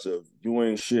barrage of you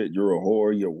ain't shit, you're a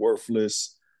whore, you're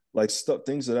worthless, like stuff,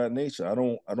 things of that nature. I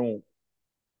don't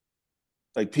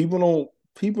like people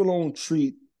don't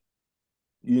treat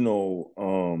you know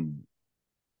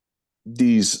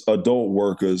these adult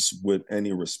workers with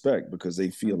any respect because they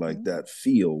feel like Mm-hmm. that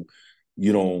field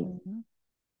you don't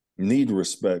Mm-hmm. need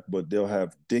respect, but they'll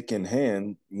have dick in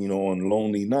hand, on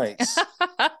lonely nights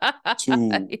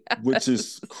to which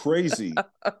is Yes. crazy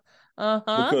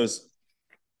Uh-huh. because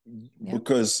Yep.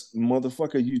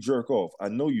 motherfucker, you jerk off. I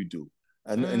know you do.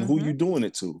 And who Mm-hmm. you doing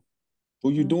it to?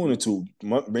 Who you doing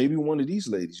Mm-hmm. it to? Maybe one of these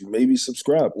ladies. You maybe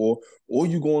subscribe, or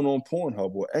you going on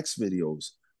Pornhub or X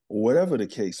videos or whatever the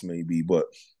case may be. But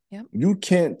Yep. you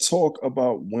can't talk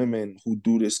about women who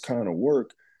do this kind of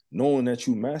work knowing that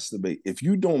you masturbate. If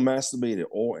you don't masturbate at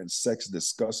all and sex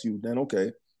disgusts you, then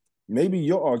okay, maybe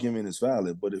your argument is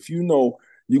valid. But if you know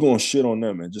you're gonna shit on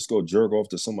them and just go jerk off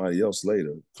to somebody else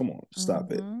later, come on,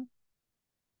 stop it. Mm-hmm.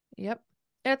 Yep.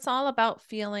 It's all about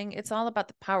feeling, it's all about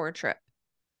the power trip,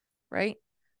 right?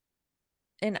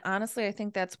 And honestly, I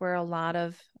think that's where a lot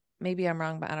of, maybe I'm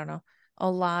wrong, but I don't know, a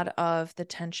lot of the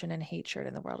tension and hatred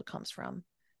in the world comes from.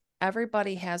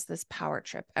 Everybody has this power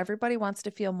trip. Everybody wants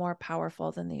to feel more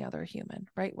powerful than the other human,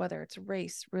 right? Whether it's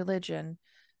race, religion,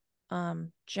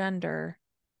 gender,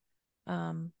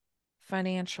 um,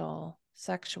 financial,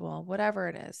 sexual, whatever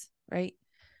it is, right?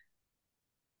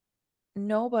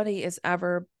 Nobody is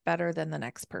ever better than the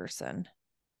next person,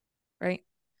 right?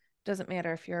 Doesn't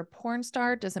matter if you're a porn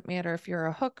star, doesn't matter if you're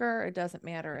a hooker, it doesn't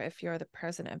matter if you're the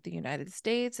president of the United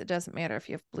States, it doesn't matter if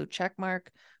you have blue check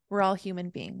mark. We're all human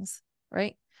beings,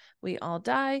 right? We all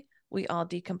die, we all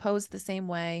decompose the same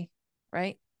way,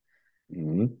 right?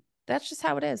 Mm-hmm. That's just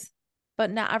how it is.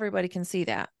 But not everybody can see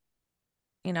that,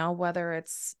 whether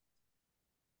it's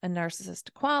a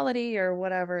narcissistic quality or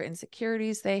whatever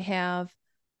insecurities they have.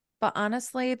 But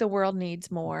honestly, the world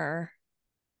needs more,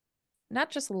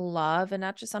 not just love and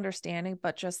not just understanding,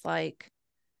 but just like,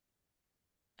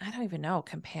 I don't even know,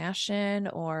 compassion,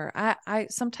 or I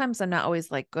sometimes I'm not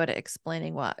always like good at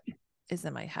explaining what is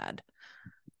in my head.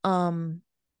 Um,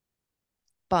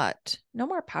 but no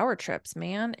more power trips,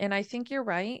 man. And I think you're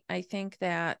right. I think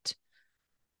that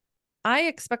I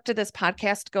expected this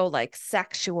podcast to go like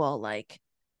sexual, like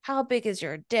how big is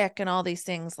your dick and all these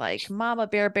things like mama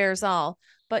bear bears all.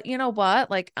 But you know what?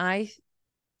 Like I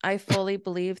fully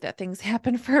believe that things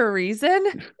happen for a reason.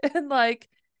 And like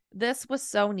this was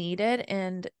so needed.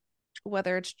 And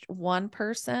whether it's one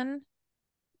person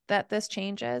that this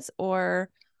changes or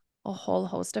a whole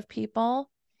host of people,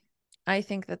 I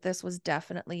think that this was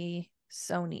definitely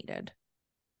so needed,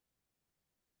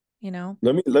 you know?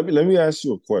 Let me ask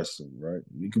you a question, right?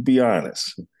 You could be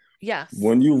honest. Yes.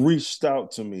 When you reached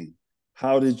out to me,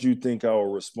 how did you think I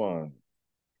would respond?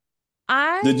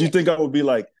 Did you I think I would be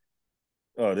like,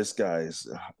 Oh, this guy is,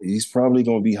 he's probably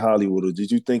going to be Hollywood. Or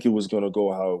did you think it was going to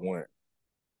go how it went?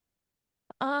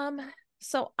 Um,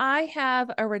 so I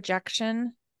have a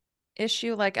rejection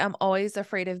issue. Like I'm always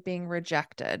afraid of being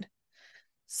rejected.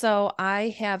 So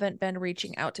I haven't been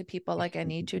reaching out to people like I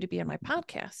need to be on my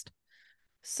podcast.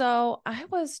 So I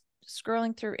was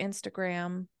scrolling through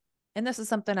Instagram, and this is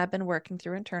something I've been working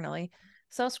through internally.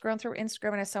 So scrolling through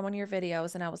Instagram and I saw one of your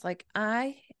videos and I was like,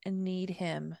 I need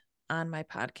him on my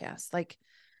podcast. Like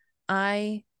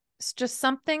it's just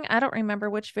something, I don't remember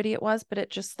which video it was, but it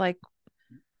just like,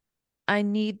 I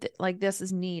need, like, this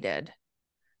is needed.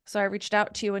 So I reached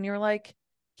out to you and you're like,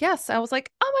 yes. I was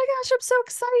like, oh my gosh, I'm so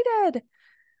excited.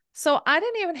 So I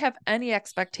didn't even have any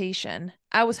expectation.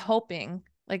 I was hoping,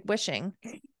 like wishing.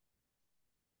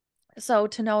 So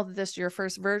to know that this is your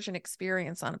first virgin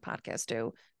experience on a podcast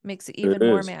too makes it It even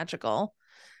more is. magical.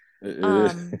 It,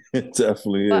 Um, it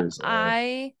definitely but is.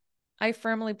 I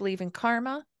firmly believe in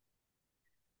karma.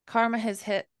 Karma has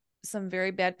hit some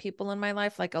very bad people in my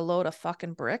life, like a load of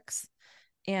fucking bricks.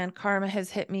 And karma has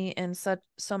hit me in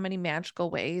so many magical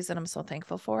ways, and I'm so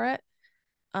thankful for it.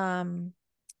 Um,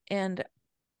 and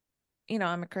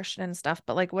I'm a Christian and stuff,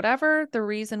 but like whatever the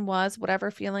reason was,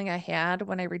 whatever feeling I had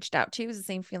when I reached out to you is the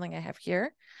same feeling I have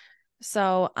here.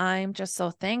 So I'm just so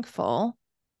thankful,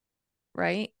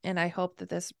 right? And I hope that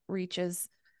this reaches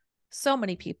so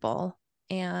many people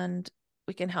and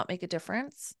we can help make a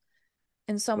difference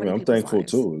in so I mean, many I'm people's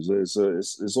thankful lives.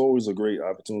 too. It's always a great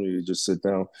opportunity to just sit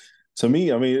down. To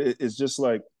me, I mean, it's just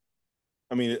like,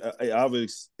 I mean, it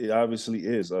obviously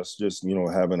is us just,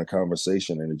 having a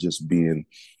conversation and it just being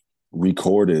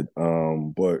recorded.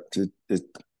 But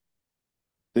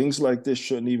things like this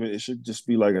shouldn't even, it should just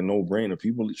be like a no brainer.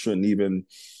 People shouldn't even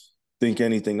think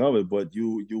anything of it, but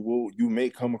you may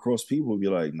come across people who be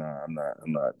like, nah, I'm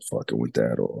not fucking with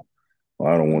that, or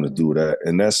I don't want to do Mm-hmm. that.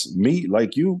 And that's me,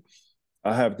 like you,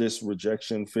 I have this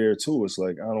rejection fear too. It's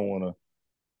like, I don't want to,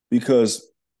 because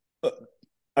uh,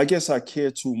 I guess I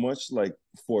care too much. Like,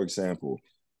 for example,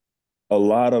 a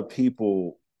lot of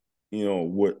people,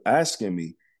 were asking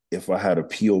me if I had a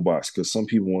PO box because some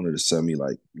people wanted to send me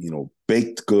like,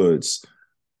 baked goods.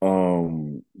 They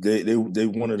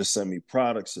wanted to send me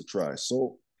products to try.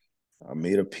 So I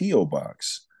made a PO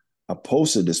box. I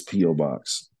posted this PO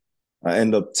box. I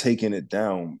end up taking it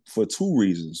down for two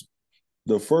reasons.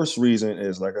 The first reason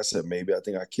is, like I said, maybe I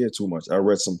think I care too much. I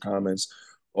read some comments.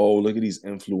 Oh, look at these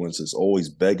influencers always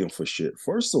begging for shit.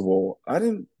 First of all, I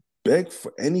didn't beg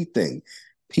for anything.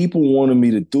 People wanted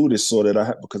me to do this so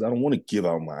that because I don't want to give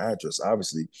out my address.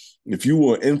 Obviously, if you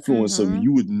were an influencer, Mm-hmm.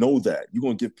 you would know that. You're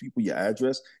going to give people your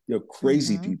address. You're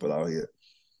crazy Mm-hmm. people out here.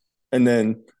 And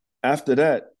then after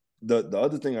that, the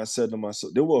other thing I said to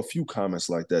myself, there were a few comments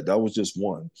like that. That was just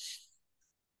one.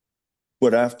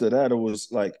 But after that, it was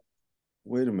like,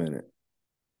 wait a minute.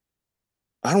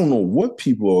 I don't know what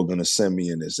people are gonna send me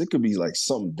in this. It could be like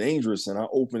something dangerous, and I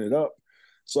open it up.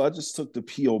 So I just took the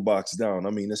PO box down. I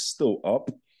mean, it's still up,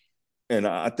 and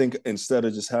I think instead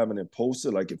of just having it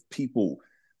posted, like if people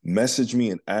message me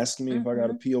and ask me if I got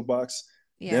a Mm-hmm. PO box,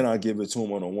 Yeah. then I give it to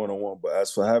them on a one-on-one. But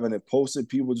as for having it posted,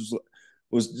 people just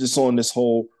was just on this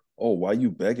whole, oh, why you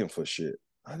begging for shit?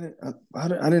 I didn't ask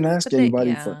But they,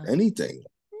 anybody for yeah. anything.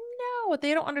 No,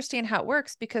 they don't understand how it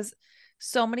works because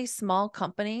so many small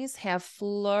companies have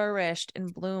flourished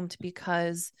and bloomed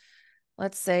because,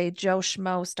 let's say Joe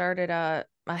Schmo started a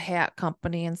hat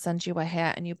company and sends you a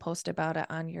hat and you post about it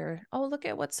on your, oh, look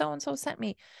at what so and so sent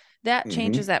me. That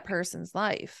changes Mm-hmm. that person's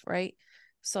life, right?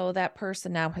 So that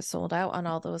person now has sold out on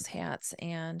all those hats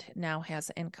and now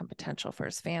has income potential for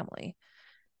his family.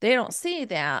 They don't see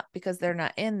that because they're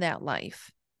not in that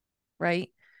life, right?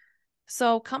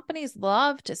 So companies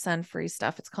love to send free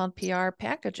stuff. It's called PR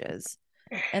packages.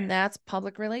 And that's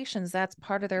public relations. That's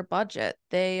part of their budget.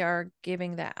 They are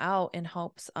giving that out in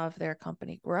hopes of their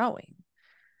company growing.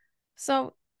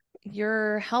 So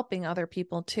you're helping other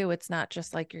people too. It's not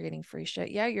just like you're getting free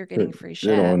shit. Yeah, you're They, getting free they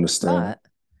don't shit, understand. but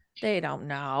they don't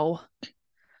know.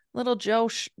 Little Joe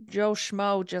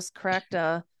Schmo just cracked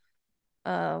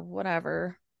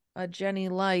whatever, a Jenny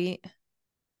Light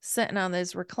sitting on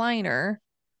this recliner,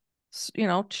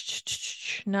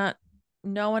 not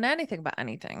knowing anything about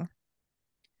anything.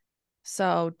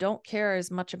 So don't care as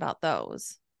much about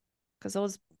those because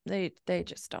those they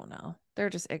just don't know. They're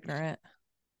just ignorant.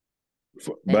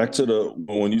 They Back don't to the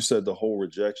know. when you said the whole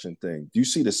rejection thing. Do you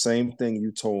see the same thing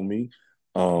you told me?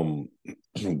 Um,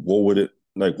 what would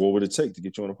it take to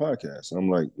get you on a podcast? I'm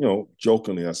like,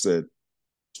 jokingly, I said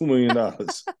 $2 million.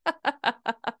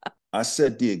 I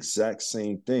said the exact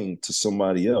same thing to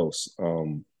somebody else.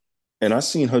 And I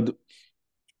seen her,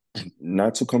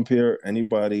 not to compare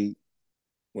anybody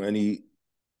when he,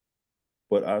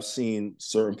 but I've seen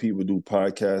certain people do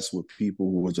podcasts with people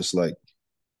who are just like,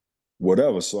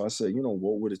 whatever. So I said,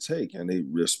 what would it take? And they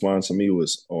response to me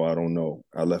was, oh, I don't know.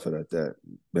 I left it at that.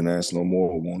 Been asked no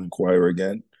more, won't inquire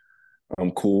again.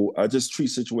 I'm cool. I just treat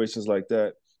situations like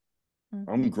that.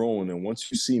 I'm Mm-hmm. growing. And once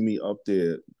you see me up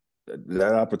there,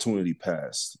 that opportunity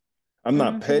passed. I'm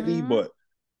not petty, Mm-hmm. but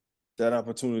that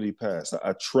opportunity passed.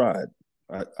 I tried.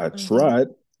 I Mm-hmm. tried.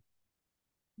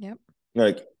 Yep.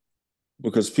 Like,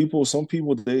 because some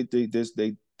people,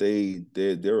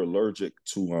 they're allergic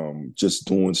to just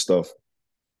doing stuff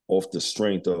off the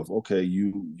strength of, okay,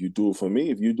 you do it for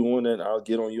me. If you're doing that, I'll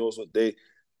get on yours.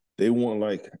 They want,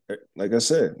 like I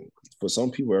said, for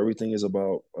some people everything is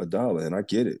about a dollar, and I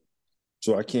get it.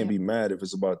 So I can't Yep. be mad if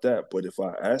it's about that. But if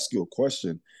I ask you a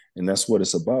question and that's what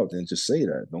it's about, then just say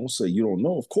that. Don't say you don't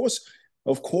know. Of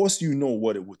course you know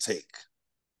what it would take.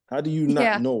 How do you not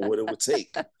Yeah. know what it would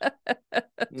take?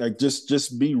 Like,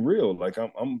 just be real. Like,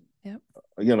 I'm Yep.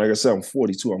 again, like I said, I'm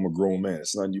 42. I'm a grown man.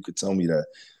 It's not you could tell me that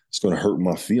it's gonna hurt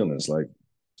my feelings. Like,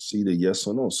 it's either yes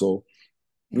or no. So,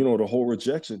 Yep. the whole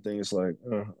rejection thing is like,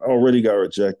 I already got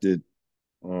rejected.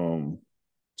 Um,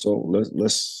 so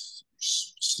let's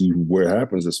see where it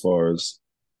happens as far as,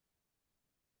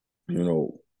 you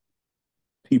know,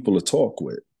 people to talk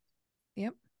with.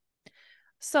 Yep.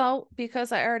 So,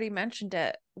 because I already mentioned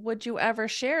it, would you ever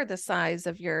share the size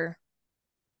of your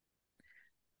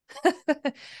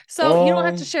So you don't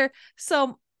have to Um, share.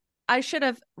 So I should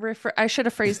have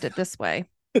phrased it this way.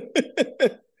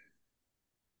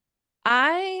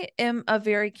 I am a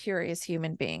very curious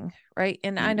human being, right?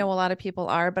 And I know a lot of people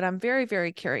are, but I'm very,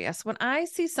 very curious. When I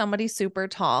see somebody super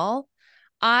tall,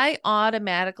 I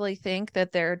automatically think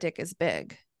that their dick is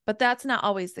big, but that's not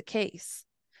always the case.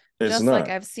 it's Just like not.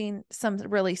 I've seen some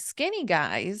really skinny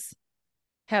guys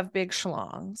have big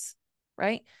schlongs,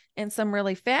 right? And some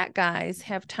really fat guys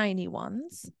have tiny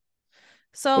ones.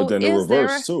 But So then the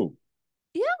reverse too.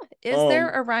 yeah, is there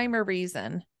Um, a rhyme or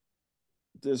reason?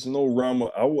 there's no rhyme.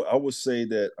 I would say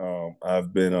that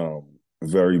I've been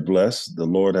very blessed. The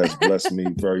Lord has blessed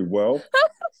me very well.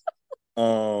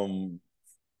 Um,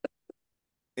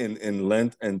 in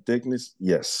length and thickness,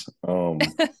 yes.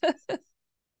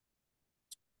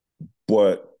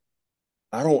 But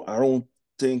I don't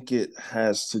think it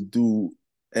has to do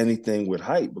anything with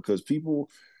height, because people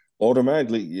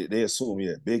automatically they assume,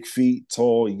 yeah, big feet,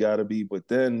 tall, you gotta be. But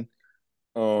then,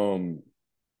 um,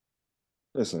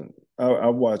 listen, I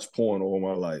watched porn all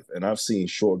my life, and I've seen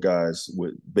short guys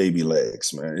with baby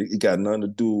legs. Man, it got nothing to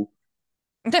do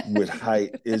with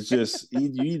height. It's just you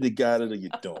either got it or you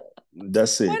don't.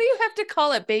 That's Why it. do you have to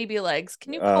call it baby legs?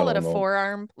 Can you I call it a don't know.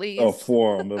 forearm, A please?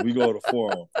 forearm, and we go to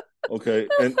forearm. Okay,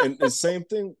 and the same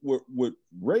thing with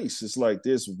race. It's like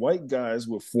there's white guys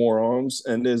with forearms,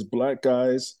 and there's black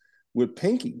guys with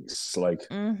pinkies. Like,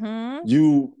 Mm-hmm.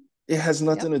 you, it has Yep.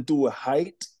 nothing to do with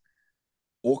height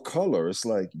or color. It's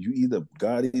like you either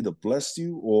God either blessed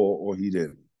you or he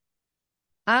didn't.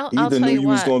 He I'll either tell knew you you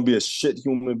was what. going to be a shit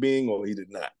human being or he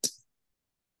did not.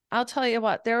 I'll tell you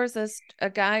what. There was a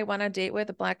guy I went on a date with,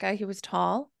 a black guy. He was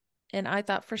tall, and I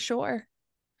thought for sure.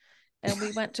 And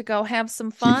we went to go have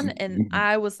some fun, and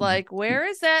I was like, "Where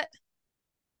is it?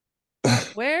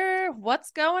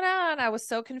 What's going on?" I was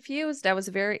so confused.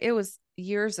 It was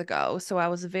years ago, so I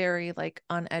was very like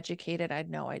uneducated. I had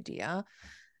no idea.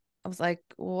 I was like,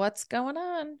 what's going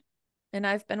on? And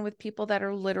I've been with people that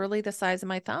are literally the size of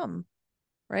my thumb,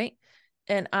 right?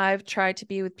 And I've tried to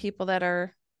be with people that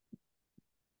are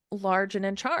large and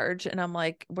in charge. And I'm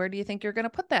like, where do you think you're going to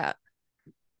put that?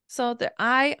 So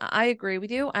I agree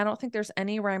with you. I don't think there's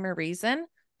any rhyme or reason.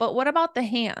 But what about the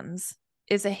hands?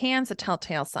 Is a hands a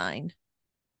telltale sign?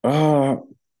 uh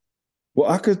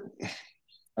well, I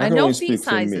I could know only feet speak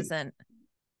for size me. isn't.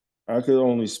 I could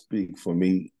only speak for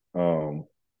me.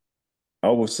 I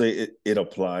would say it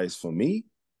applies for me.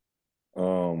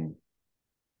 Um,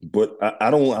 but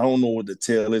I don't know what the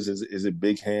tail is. Is it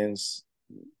big hands?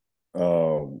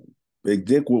 Um, big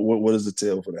dick. What is the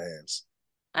tail for the hands?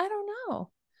 I don't know.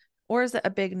 Or is it a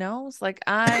big nose? Like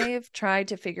I've tried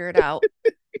to figure it out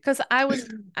because I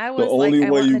The was like only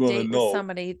I way went on you're a gonna date with know.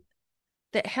 somebody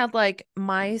that had like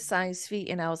my size feet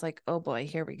and I was like, "Oh boy,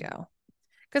 here we go."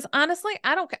 Cuz honestly,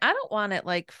 I don't want it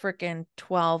like freaking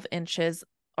 12 inches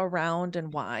around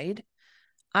and wide.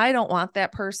 I don't want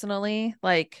that personally.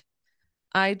 Like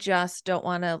I just don't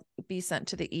want to be sent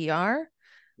to the ER,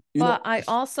 You but know, I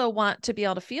also want to be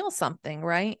able to feel something,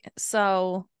 right?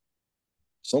 So,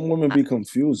 some women I, be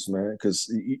confused, man, because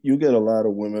you get a lot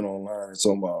of women online and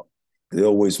talking about they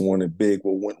always want it big.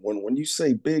 Well, when you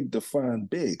say big, define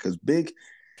big, because big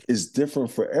it's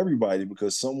different for everybody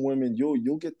because some women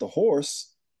you'll get the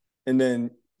horse, and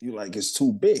then you like it's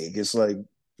too big. It's like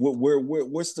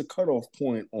what's the cutoff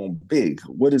point on big?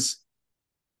 What is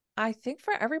I think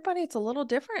for everybody, it's a little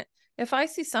different. If I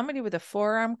see somebody with a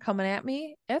forearm coming at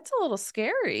me, it's a little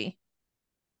scary.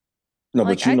 no?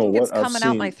 Like, But you I know think it's what? I've coming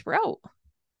out my seen throat.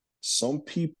 some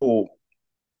people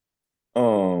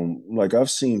like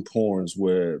I've seen porns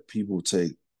where people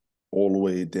take all the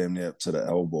way damn near up to the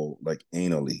elbow, like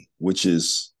anally, which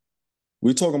is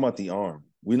we're talking about the arm.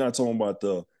 We're not talking about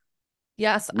the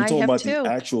Yes, we're I talking have about the too.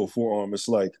 actual forearm. It's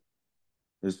like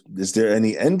is there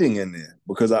any ending in there?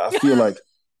 Because I feel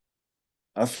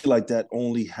like that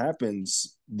only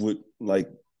happens with like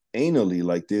anally.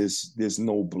 Like there's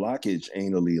no blockage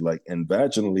anally, like and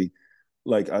vaginally.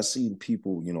 Like I see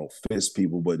people, fist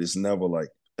people, but it's never like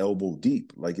elbow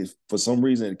deep. Like if for some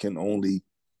reason it can only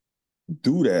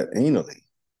do that anally,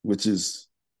 which is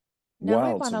Now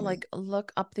I wild want to to me. like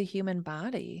look up the human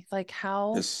body. Like,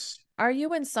 how It's are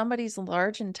you in somebody's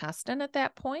large intestine at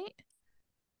that point?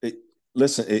 it.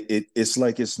 Listen, it's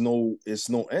like it's no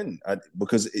end.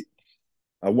 Because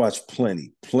I watch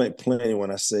plenty.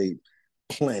 When I say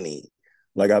plenty,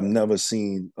 like I've never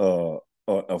seen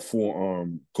a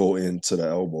forearm go into the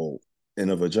elbow in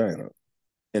a vagina,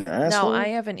 an No, I asshole,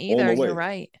 haven't all either. the You're way,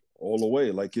 right. all the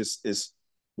way. Like it's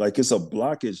like it's a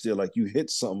blockage there. Like you hit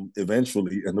something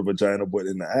eventually in the vagina, but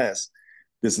in the ass,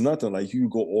 there's nothing. Like you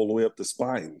go all the way up the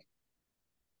spine.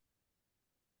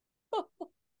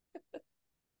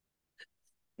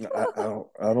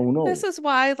 I don't This know. is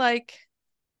why, like,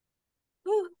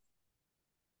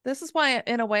 this is why,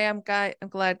 in a way, I'm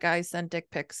glad guys send dick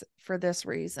pics for this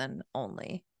reason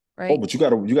only, Oh, right? but you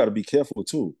gotta be careful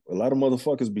too. A lot of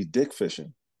motherfuckers be dick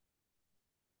fishing.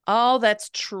 Oh, that's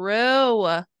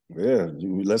true. Yeah,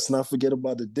 let's not forget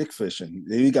about the dick fishing.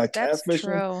 We got That's catfishing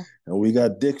true. and we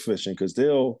got dick fishing because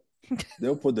they'll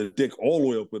put the dick all the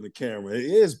way up in the camera. It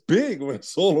is big when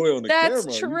it's all the way on the That's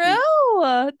camera. You be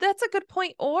true. That's a good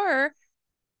point. Or,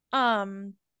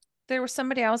 um, there was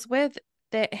somebody I was with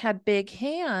that had big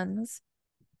hands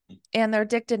and their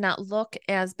dick did not look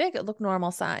as big. It looked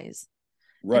normal size.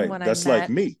 And right. That's like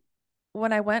me.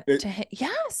 when I went It, to him,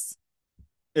 yes,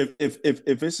 if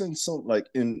it's in some like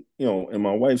in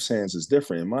my wife's hands it's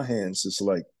different. In my hands, it's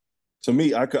like to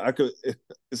me, I could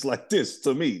it's like this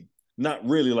to me. Not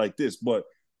really like this, but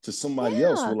to somebody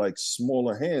else yeah, with like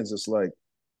smaller hands, it's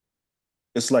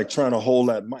like trying to hold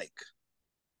that mic.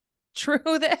 true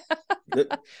that.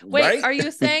 Wait, Right? are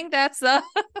you saying that's a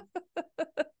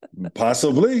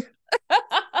Possibly.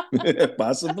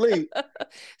 Possibly.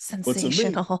 But to me,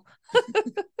 sensational?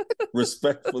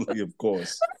 respectfully, of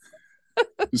course.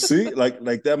 You see,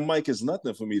 like that mic is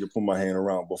nothing for me to put my hand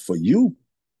around, but for you,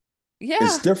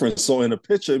 it's Yeah, different. So in a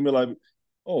picture, it'd be like,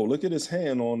 oh, look at his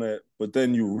hand on that. But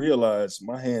then you realize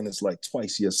my hand is like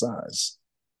twice your size.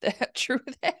 true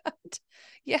that.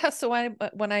 Yeah, so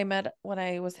when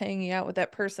I was hanging out with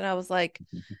that person, I was like,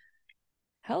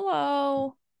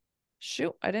 "Hello."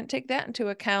 Shoot, I didn't take that into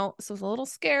account. This was a little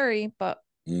scary, but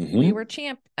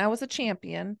Mm-hmm. I was a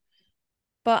champion.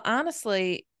 But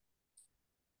honestly,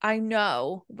 I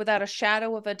know without a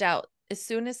shadow of a doubt, as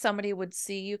soon as somebody would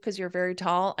see you because you're very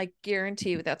tall, I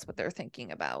guarantee you that's what they're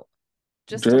thinking about.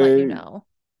 Just to let you They know.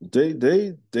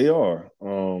 they are.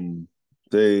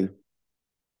 They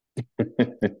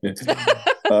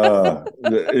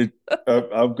it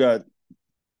I've got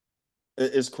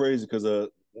it's crazy because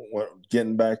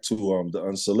getting back to the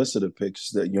unsolicited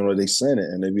pics that they send it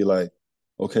and they be like,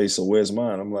 okay, so where's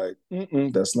mine? I'm like,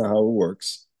 that's not how it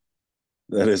works.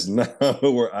 That is not how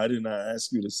it works. I did not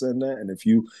ask you to send that, and if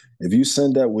you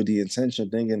send that with the intention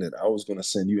thinking that I was going to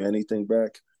send you anything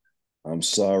back, I'm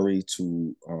sorry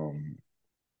to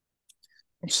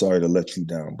I'm sorry to let you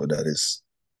down, but that is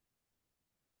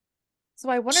So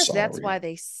I wonder if that's sorry. why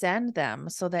they send them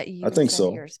so that you I would think send so.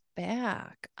 yours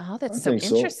back. Oh, I that's so think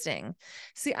so. interesting.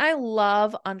 See, I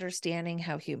love understanding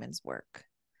how humans work.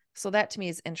 So that to me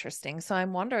is interesting. So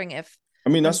I'm wondering if I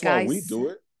mean, when that's why we guys, do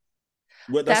it.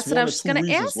 Well, that's that's what I one was or just two going to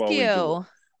reasons ask why we do it. you.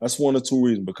 That's one or two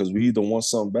reasons because we either want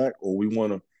something back or we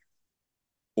want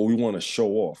to show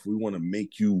off. We want to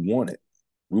make you want it.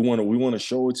 We want to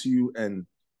show it to you and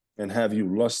have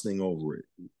you lusting over it.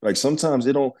 Like sometimes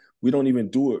we don't even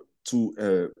do it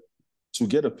to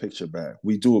get a picture back.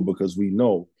 We do it because we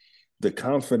know the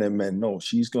confident men know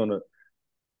she's gonna.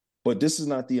 But this is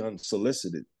not the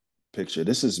unsolicited picture.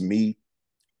 This is me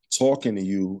talking to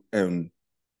you, and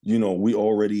we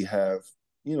already have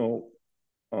you know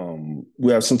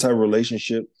we have some type of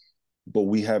relationship, but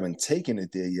we haven't taken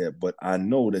it there yet. But I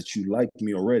know that you like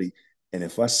me already, and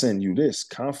if I send you this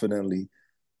confidently,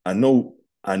 I know.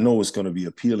 I know it's going to be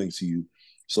appealing to you.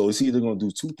 So it's either going to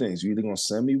do two things. You're either going to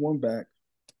send me one back,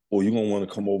 or you're going to want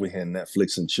to come over here and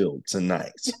Netflix and chill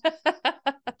tonight.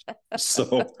 So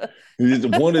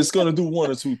one is going to do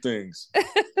one or two things.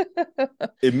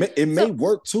 It may So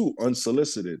work too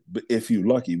unsolicited, but if you're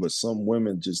lucky. But some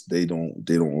women just they don't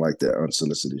like that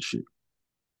unsolicited shit.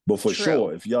 But for true.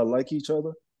 sure, if y'all like each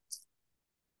other,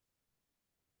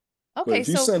 but Okay, if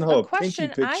you so send a her a pinky question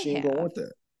pic, I she ain't gonna have. want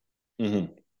that.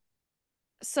 Mm-hmm.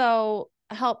 So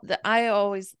help that I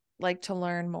always like to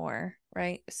learn more,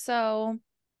 right? So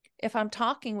if I'm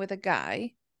talking with a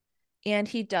guy and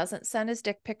he doesn't send his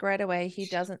dick pic right away, he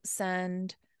doesn't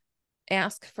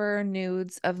ask for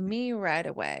nudes of me right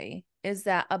away, is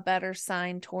that a better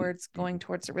sign towards going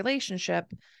towards a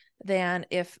relationship than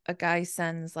if a guy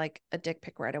sends like a dick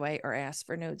pic right away or asks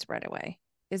for nudes right away?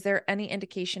 Is there any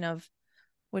indication of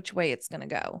which way it's going to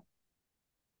go?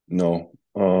 No,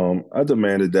 I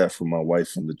demanded that from my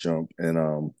wife from the jump,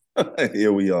 and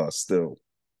here we are still.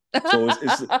 So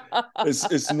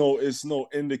it's no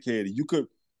indicator. You could,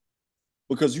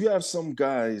 because you have some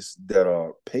guys that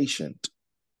are patient.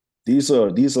 These are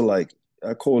like,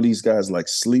 I call these guys like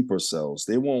sleeper cells.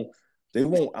 They won't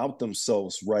out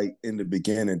themselves right in the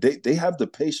beginning. They have the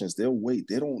patience. They'll wait.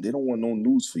 They don't want no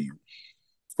news for you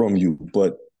from you.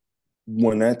 But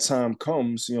when that time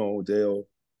comes, they'll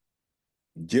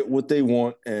get what they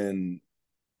want and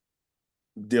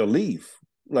they'll leave.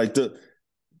 Like the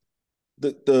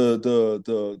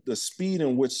speed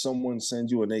in which someone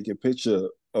sends you a naked picture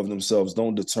of themselves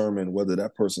don't determine whether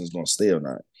that person is going to stay or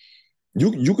not.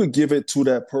 You could give it to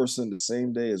that person the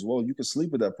same day as well. You could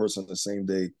sleep with that person the same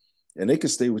day, and they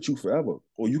could stay with you forever.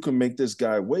 Or you can make this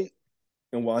guy wait,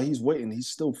 and while he's waiting, he's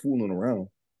still fooling around.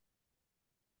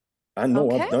 I know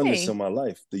I've done this in Okay. my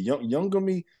life. The younger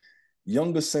me,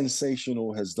 younger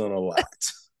sensational has done a lot.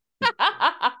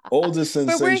 Older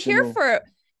But we're here sensational, for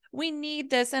we need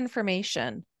this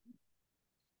information.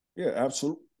 yeah,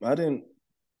 absolutely. I didn't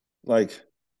like,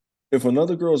 if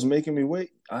another girl is making me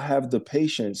wait, I have the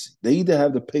patience. They either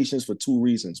have the patience for two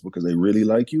reasons: because they really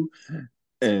like you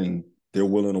and they're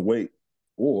willing to wait,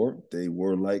 or they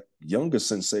were like younger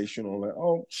sensational, like,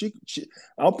 oh,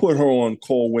 I'll put her on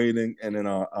call waiting, and then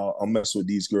I'll mess with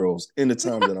these girls in the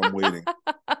time that I'm waiting,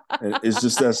 and it's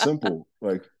just that simple.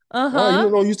 Like, all right,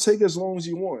 Uh-huh. you take as long as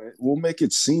you want. We'll make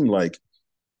it seem like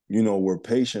we're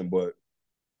patient, but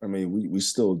I mean, we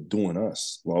still doing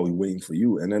us while we waiting for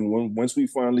you, and then once we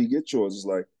finally get yours, it's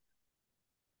like,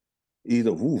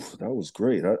 either, ooh, that was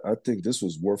great. I think this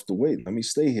was worth the wait. Let me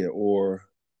stay here, or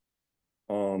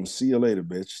see you later,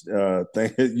 bitch.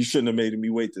 You shouldn't have made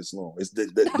me wait this long.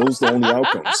 Those are the only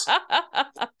outcomes.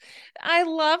 I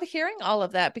love hearing all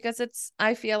of that because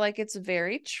I feel like it's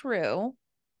very true.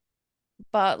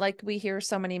 But like we hear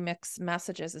so many mixed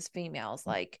messages as females,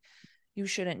 like you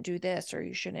shouldn't do this or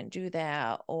you shouldn't do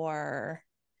that, or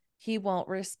he won't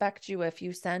respect you if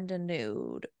you send a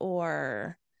nude,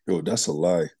 or Yo, that's a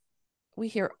lie. we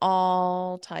hear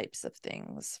all types of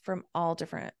things from all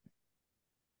different,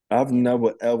 I've you know.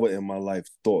 never ever in my life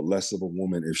thought less of a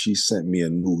woman if she sent me a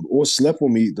nude or slept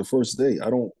with me the first day. I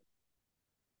don't.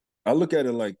 I look at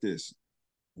it like this: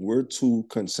 we're two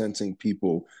consenting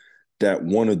people that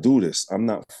want to do this. I'm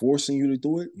not forcing you to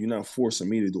do it. You're not forcing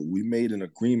me to do it. We made an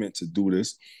agreement to do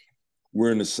this.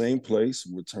 We're in the same place.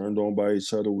 We're turned on by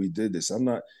each other. We did this. I'm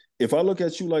not. If I look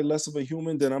at you like less of a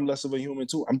human, then I'm less of a human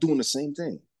too. I'm doing the same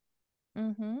thing.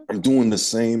 Mm-hmm. I'm doing the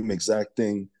same exact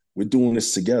thing. We're doing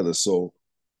this together. So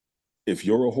if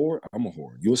you're a whore, I'm a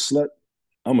whore. You're a slut,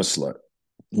 I'm a slut.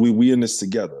 We in this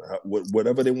together.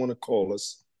 Whatever they want to call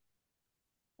us.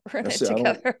 We're in That's it it. I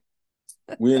don't. together.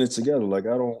 We're in it together. Like,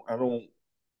 I don't. I don't.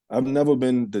 I've never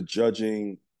been the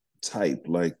judging type.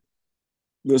 Like,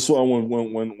 that's why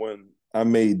when I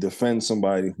may defend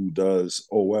somebody who does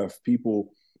OF,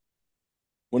 people,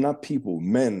 well, not people,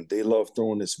 men, they love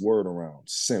throwing this word around,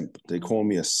 simp. They call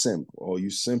me a simp. Oh, you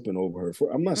simping over her.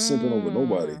 I'm not simping over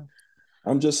nobody. Mm.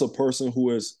 I'm just a person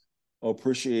who has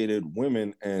appreciated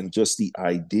women and just the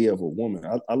idea of a woman.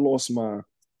 I lost my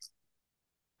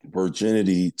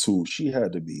virginity to, she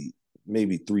had to be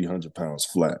maybe 300 pounds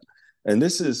flat. And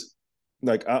this is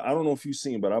like, I don't know if you've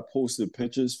seen, but I posted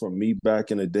pictures from me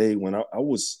back in the day when I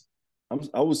was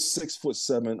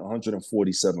 6'7",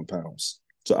 147 pounds.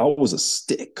 So I was a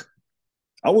stick.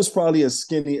 I was probably as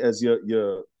skinny as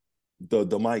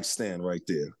the mic stand right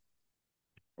there.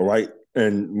 All right.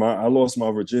 And I lost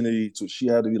my virginity to, she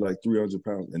had to be like 300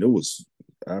 pounds. And it was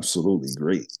absolutely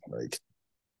great. Like,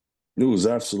 it was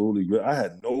absolutely great. I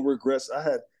had no regrets.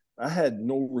 I had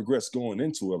no regrets going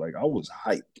into it. Like, I was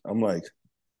hyped. I'm like,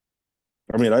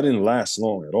 I mean, I didn't last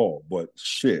long at all, but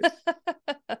shit,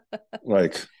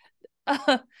 like,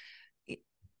 Uh,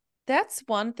 that's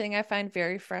one thing I find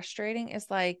very frustrating is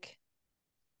like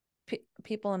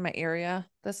people in my area.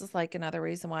 This is like another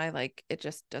reason why like it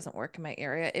just doesn't work in my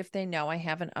area. If they know I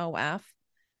have an OF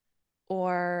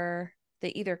or they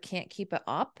either can't keep it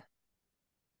up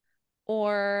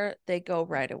or they go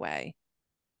right away.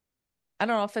 I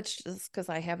don't know if it's just because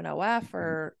I have an OF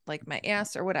or like my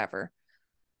ass or whatever,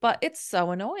 but it's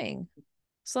so annoying.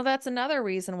 So that's another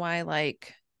reason why,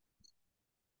 like,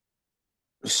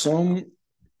 I don't know. some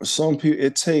some people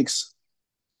it takes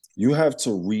you have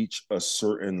to reach a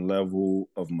certain level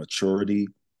of maturity,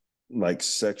 like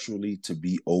sexually, to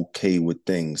be okay with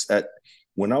things. At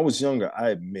when I was younger, I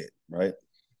admit, right?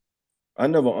 I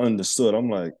never understood. I'm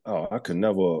like, oh, I could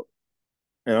never,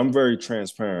 and I'm very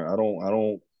transparent. I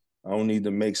don't need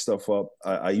to make stuff up.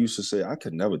 I used to say I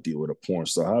could never deal with a porn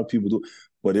star. How do people do?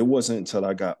 But it wasn't until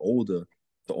I got older.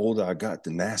 The older I got,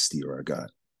 the nastier I got.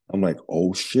 I'm like,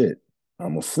 oh shit,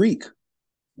 I'm a freak.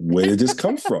 Where did this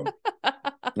come from?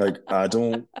 Like, I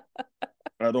don't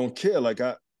care. Like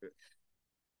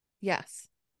Yes.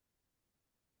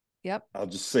 Yep. I'll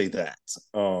just say that.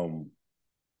 Um,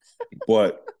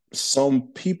 but some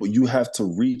people, you have to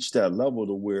reach that level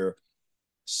to where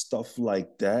stuff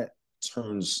like that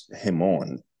turns him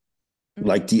on.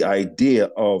 Like Mm-hmm. the idea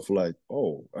of like,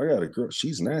 oh, I got a girl,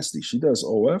 she's nasty. She does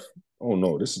OF. Oh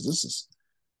no, this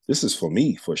is for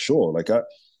me for sure. Like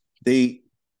they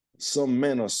some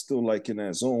men are still like in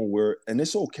that zone where, and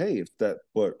it's okay if that,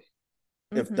 but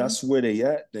if Mm-hmm. that's where they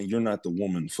at, then you're not the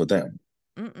woman for them.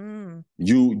 Mm-mm.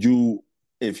 You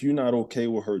if you're not okay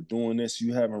with her doing this,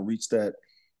 you haven't reached that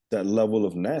level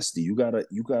of nasty. You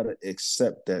gotta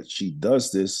accept that she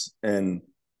does this and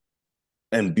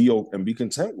be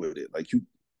content with it. Like you,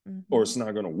 or Mm-hmm. it's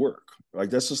not gonna work. Like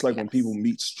that's just like when people Yes.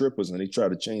 meet strippers and they try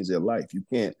to change their life. You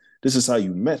can't. This is how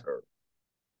you met her.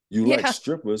 You like Yeah.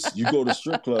 strippers. You go to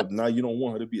strip club. Now you don't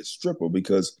want her to be a stripper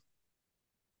because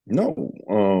no.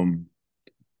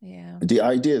 Yeah. The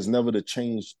idea is never to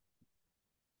change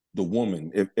the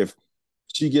woman. If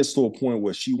she gets to a point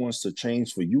where she wants to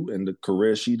change for you and the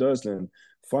career she does, then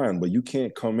fine. But you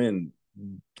can't come in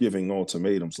giving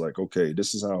ultimatums like, okay,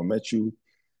 this is how I met you.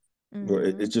 But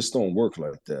it Mm-hmm. just don't work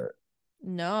like that.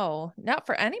 No, not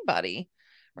for anybody,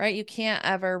 right? You can't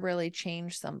ever really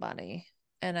change somebody.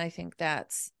 And I think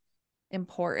that's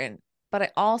important. But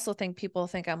I also think people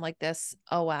think I'm like this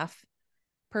OF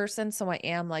person. So I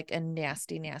am like a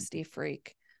nasty, nasty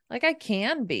freak. Like I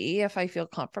can be if I feel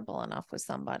comfortable enough with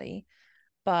somebody.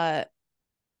 But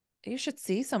you should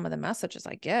see some of the messages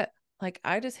I get. Like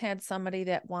I just had somebody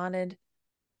that wanted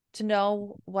to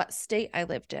know what state I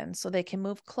lived in so they can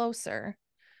move closer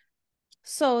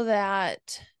so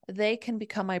that they can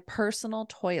become my personal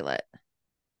toilet.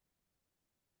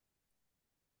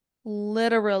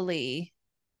 Literally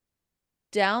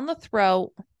down the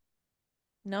throat.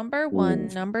 Number Ooh. one,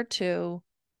 number two.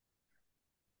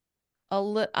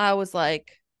 I was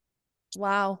like,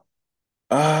 wow.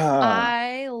 Ah,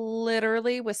 I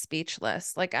literally was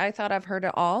speechless. Like I thought I've heard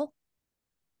it all.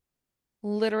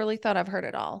 Literally thought I've heard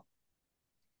it all.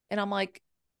 And I'm like,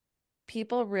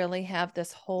 people really have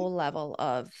this whole level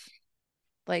of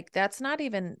like that's not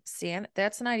even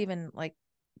like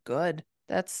good.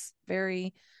 That's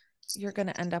very you're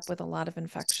gonna end up with a lot of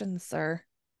infections, sir.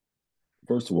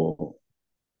 first of all,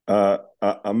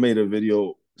 I made a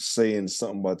video saying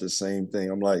something about the same thing.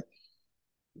 I'm like,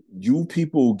 you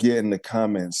people get in the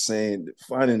comments saying,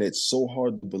 finding it so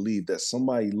hard to believe that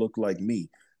somebody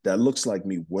that looks like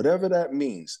me, whatever that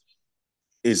means,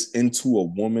 is into a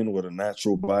woman with a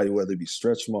natural body, whether it be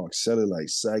stretch marks, cellulite,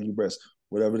 saggy breasts,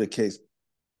 whatever the case.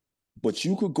 But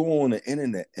you could go on the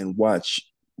internet and watch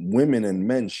women and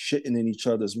men shitting in each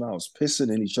other's mouths,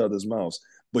 pissing in each other's mouths,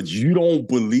 but you don't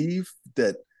believe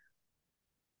that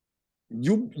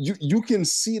you can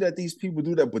see that these people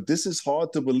do that, but this is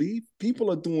hard to believe. People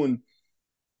are doing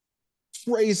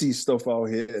crazy stuff out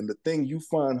here, and the thing you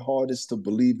find hardest to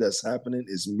believe that's happening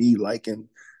is me liking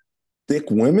thick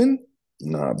women.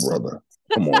 Nah, brother,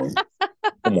 come on,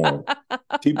 come on.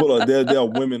 People are there. There are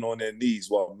women on their knees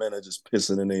while men are just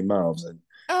pissing in their mouths, and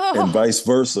Oh, vice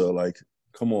versa. Like,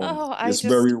 come on, oh, it's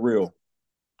very real.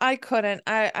 I couldn't.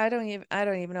 I don't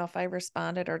even know if I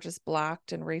responded or just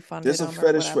blocked and refunded There's a them or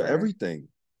fetish for whatever. everything.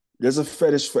 There's a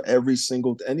fetish for every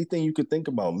single anything you could think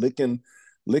about.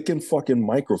 Licking fucking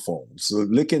microphones,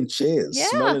 licking chairs, Yeah,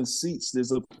 smelling seats.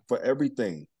 There's a for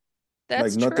everything. Like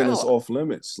that's nothing is true. off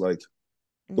limits. Like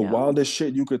the No. wildest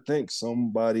shit you could think.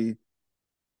 Somebody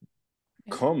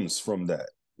Yeah. comes from that.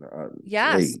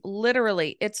 Yes, Hey,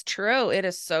 literally. It's true. It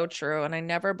is so true. And I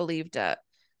never believed it.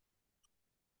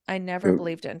 I never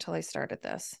believed it until I started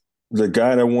this. the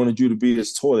guy that wanted you to be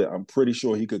his toilet, I'm pretty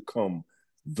sure he could come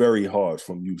very hard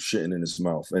from you shitting in his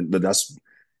mouth, and that's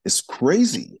it's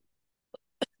crazy.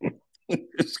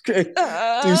 It's crazy.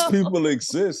 These Oh, people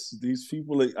exist. These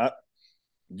people,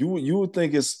 you would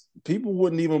think it's people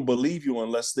wouldn't even believe you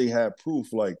unless they had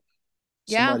proof. Like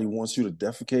yeah. somebody wants you to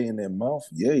defecate in their mouth.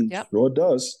 Yeah, he Yep. sure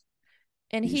does.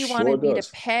 And He he sure wanted me to does.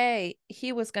 pay.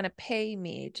 He was going to pay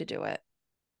me to do it.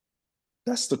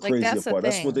 That's the Like, crazier that's the part.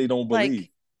 That's what thing. they don't believe.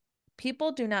 Like,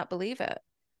 people do not believe it.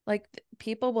 Like,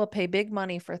 people will pay big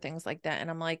money for things like that. And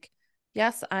I'm like,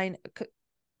 yes, I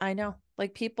know.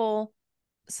 Like, people,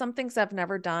 some things I've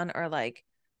never done are like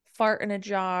fart in a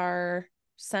jar,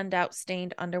 send out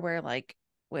stained underwear, like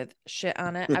with shit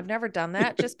on it. I've never done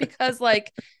that just because,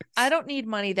 like, I don't need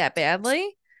money that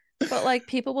badly. But like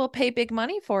people will pay big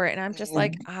money for it. And I'm just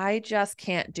like, I just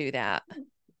can't do that.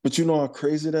 But you know how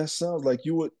crazy that sounds? Like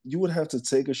you would have to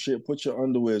take a shit, put your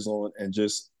underwears on, and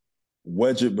just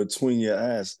wedge it between your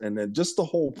ass. And then just the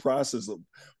whole process of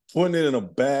putting it in a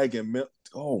bag and milk.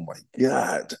 Oh my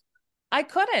God. I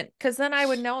couldn't because then I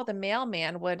would know the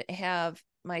mailman would have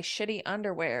my shitty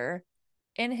underwear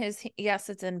in his, yes,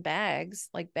 it's in bags,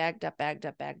 like bagged up, bagged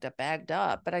up, bagged up, bagged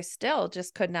up, but I still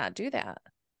just could not do that.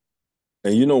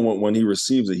 And you know when he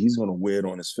receives it, he's gonna wear it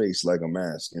on his face like a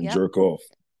mask and Yep. jerk off.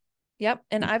 Yep.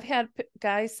 And I've had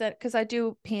guys that, because I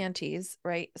do panties,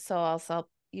 right? So I'll sell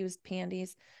used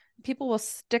panties. People will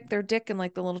stick their dick in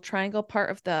like the little triangle part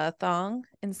of the thong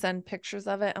and send pictures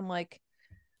of it. I'm like,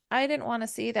 I didn't want to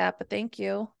see that, but thank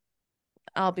you.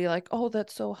 I'll be like, oh,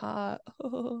 that's so hot.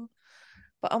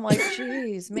 But I'm like,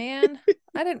 geez, man,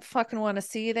 I didn't fucking want to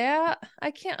see that.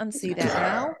 I can't unsee that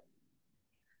now.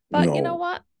 But you know No,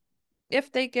 what?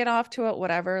 If they get off to it,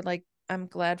 whatever, like I'm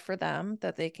glad for them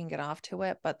that they can get off to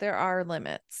it, but there are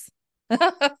limits.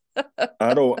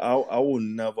 I don't. I will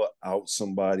never out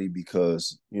somebody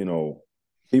because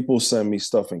people send me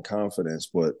stuff in confidence,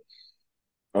 but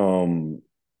um,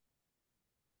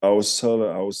 I was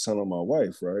telling my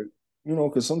wife, right?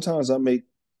 Because sometimes I make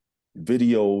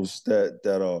videos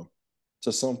that are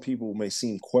to some people may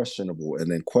seem questionable,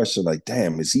 and then question like,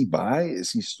 damn, is he bi?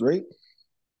 Is he straight?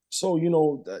 So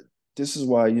that this is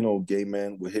why gay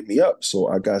men would hit me up. So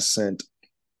I got sent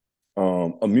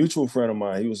a mutual friend of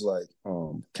mine. He was like,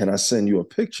 can I send you a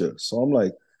picture? So I'm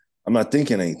like, I'm not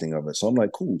thinking anything of it. So I'm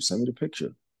like, cool, send me the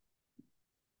picture.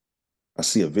 I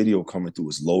see a video coming through,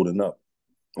 it's loading up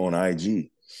on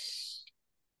IG.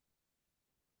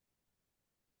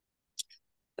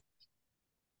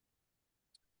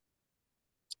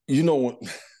 You know what?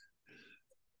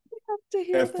 To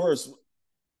hear At this. first,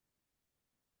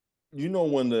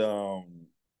 when the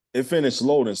it finished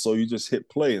loading, so you just hit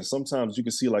play, and sometimes you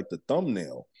can see like the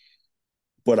thumbnail,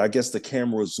 but I guess the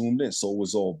camera zoomed in, so it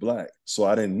was all black. So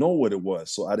I didn't know what it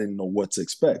was, so I didn't know what to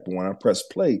expect. But when I pressed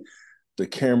play, the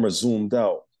camera zoomed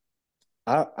out.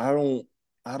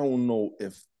 I don't know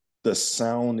if the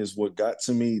sound is what got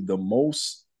to me the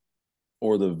most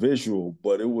or the visual,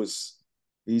 but it was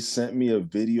he sent me a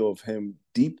video of him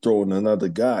deep throwing another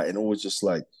guy, and it was just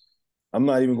like I'm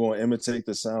not even going to imitate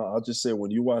the sound. I'll just say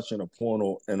when you're watching a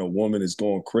porno and a woman is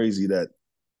going crazy, that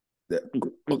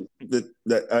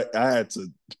that I had to.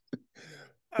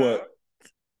 But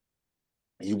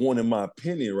he wanted my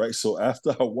opinion, right? So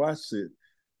after I watched it,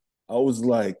 I was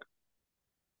like,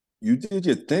 "You did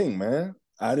your thing, man."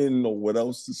 I didn't know what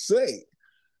else to say.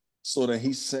 So then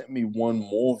he sent me one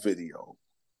more video,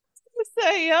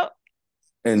 Say, yep.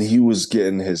 and he was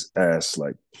getting his ass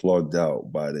like plugged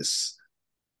out by this.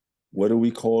 What do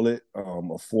we call it?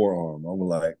 A forearm. I'm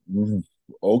like,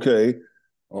 okay.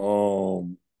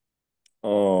 Um,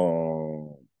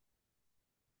 um,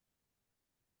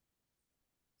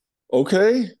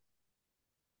 okay.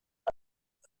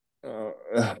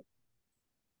 Uh,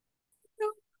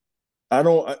 I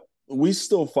don't. We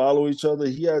still follow each other.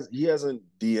 He hasn't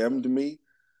DM'd me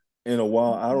in a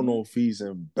while. I don't Mm-hmm. know if he's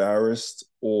embarrassed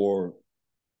or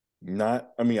not.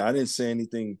 I mean, I didn't say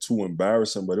anything too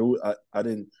embarrassing, but I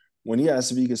didn't. When he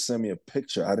asked if he could send me a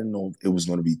picture, I didn't know it was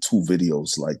going to be two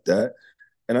videos like that.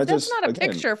 And I That's just, not a again,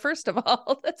 picture, first of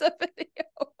all. That's a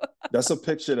video. that's a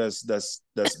picture that's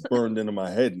burned into my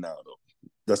head now,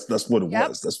 though. That's what it Yep.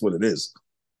 was. That's what it is.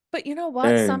 But you know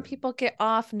what? Some And people get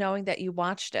off knowing that you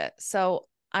watched it. So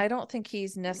I don't think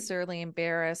he's necessarily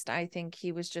embarrassed. I think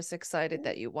he was just excited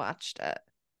that you watched it.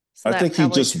 So I that think he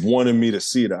probably, just wanted me to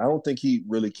see it. I don't think he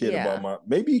really cared about yeah, my.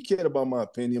 Maybe he cared about my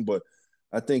opinion, but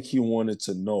I think he wanted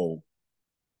to know.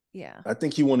 yeah. I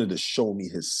think he wanted to show me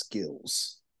his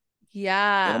skills.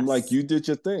 And I'm like, Yes. you did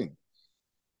your thing.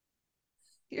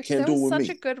 Can't That do was it with such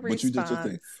a me, good but you did your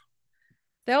thing. response.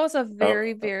 That was a I,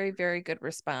 very, very, very good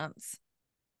response.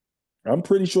 I'm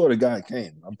pretty sure the guy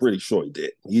came. I'm pretty sure he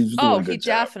did. He was Oh, doing a he good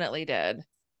job. definitely did.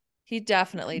 He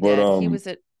definitely But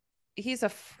did. He's a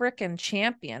freaking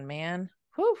champion, man.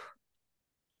 Whew.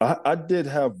 I did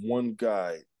have one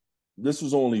guy. This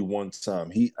was only one time.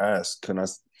 He asked, can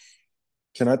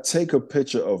I take a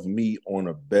picture of me on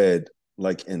a bed,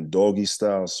 like in doggy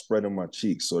style, spreading my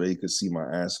cheeks so they could see my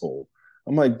asshole?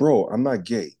 I'm like, bro, I'm not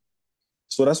gay.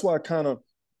 So that's why I kind of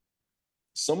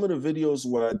some of the videos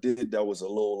where I did that was a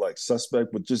little like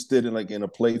suspect, but just did it like in a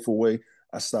playful way.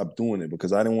 I stopped doing it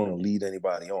because I didn't want to lead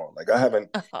anybody on. Like I haven't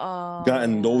Oh,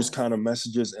 gotten those yeah. kind of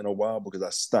messages in a while because I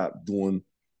stopped doing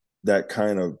that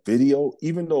kind of video,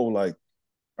 even though like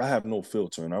I have no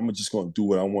filter and I'm just going to do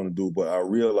what I want to do. But I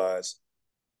realized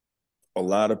a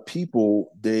lot of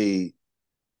people they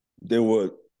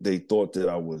were they thought that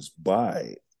I was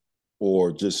bi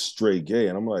or just straight gay,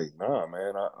 and I'm like, nah,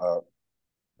 man,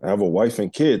 I have a wife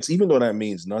and kids, even though that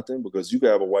means nothing because you can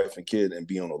have a wife and kid and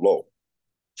be on the low.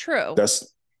 True.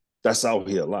 That's out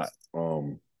here a lot.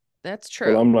 That's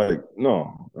But true. I'm like,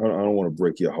 no, I don't want to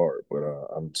break your heart, but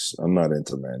I'm not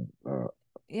into men.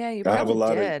 Yeah, you I have a probably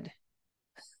lot of did.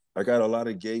 I got a lot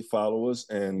of gay followers,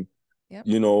 and Yep.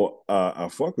 I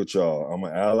fuck with y'all. I'm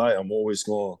an ally. I'm always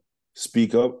gonna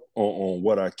speak up on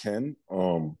what I can.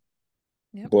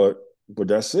 Yep. But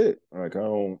that's it. Like I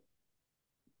don't.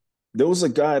 There was a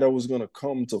guy that was gonna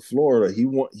come to Florida. He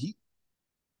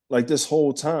like this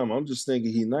whole time. I'm just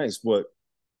thinking he nice, but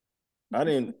I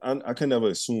didn't. I can never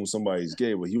assume somebody's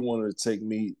gay. But he wanted to take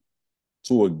me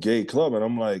to a gay club, and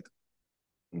I'm like,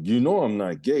 I'm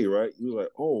not gay, right? You're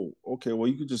like, oh, okay. Well,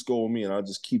 you could just go with me, and I'll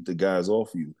just keep the guys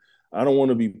off you. I don't want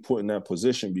to be put in that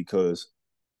position because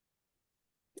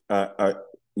I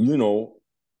you know,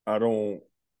 I don't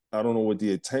I don't know what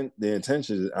the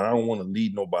intention is, and I don't want to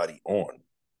lead nobody on.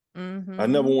 I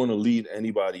never Mm-hmm. want to lead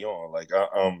anybody on. Like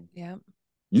Yep.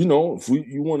 if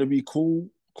you want to be cool,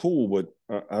 cool, but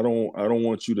I don't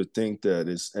want you to think that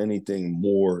it's anything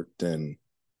more than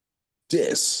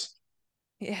this.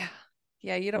 Yeah.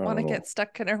 Yeah, you I don't want to don't get know.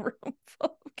 stuck in a room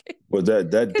full of gay But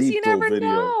that because you deep throat never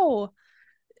video, know.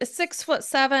 A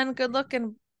 6'7", good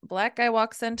looking black guy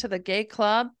walks into the gay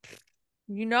club.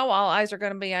 You know all eyes are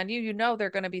going to be on you. You know they're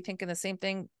going to be thinking the same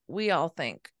thing we all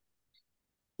think.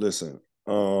 listen,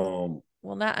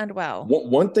 Will not end well.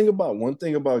 one thing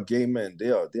about gay men, they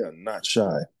are not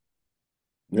shy.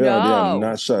 Yeah, they are No.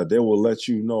 not shy. They will let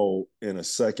you know in a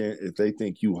second if they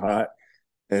think you hot,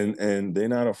 and they're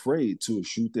not afraid to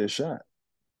shoot their shot.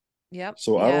 Yep.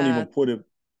 So I don't even Yeah. put it.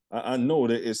 I know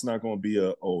that it's not going to be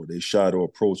they shy to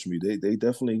approach me. They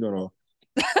definitely gonna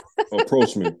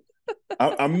approach me.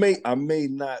 I may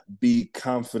not be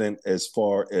confident as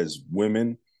far as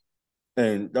women,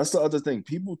 and that's the other thing.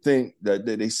 People think that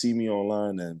they see me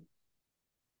online and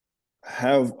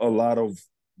have a lot of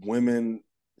women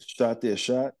shot their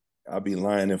shot. I'd be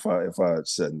lying if I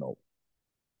said no.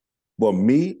 But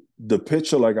me, the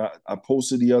picture like I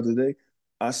posted the other day,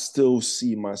 I still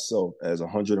see myself as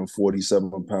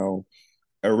 147 pound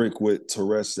Eric with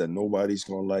Tourette's that nobody's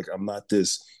gonna like. I'm not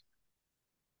this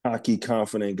cocky,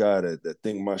 confident guy that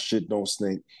think my shit don't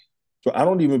stink. So I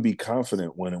don't even be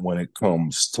confident when it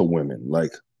comes to women.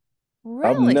 Like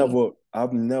I've Really? never,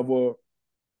 I've never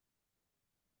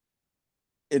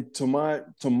to my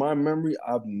memory,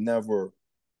 I've never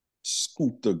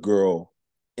scooped a girl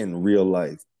in real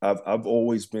life. I've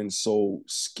always been so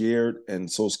scared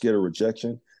of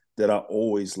rejection that I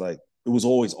always like it was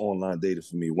always online dating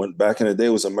for me. When back in the day it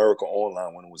was America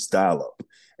Online when it was dial up,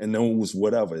 and then it was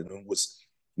whatever, and it was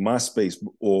MySpace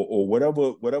or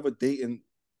whatever dating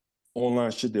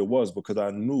online shit there was because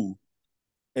I knew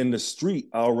in the street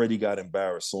I already got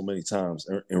embarrassed so many times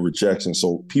in rejection.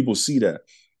 So Mm. people see that.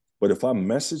 But if I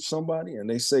message somebody and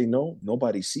they say no,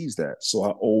 nobody sees that. So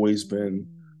I always been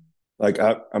Mm. like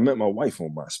I met my wife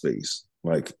on MySpace.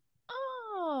 Like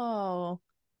Oh.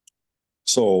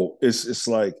 so it's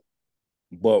like,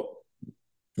 but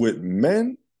with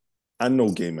men, I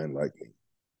know gay men like me.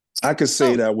 I could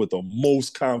say Oh. that with the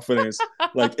most confidence.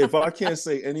 Like if I can't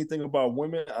say anything about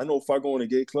women, I know if I go in a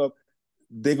gay club,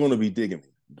 they're gonna be digging me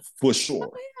for Oh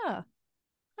sure. yeah.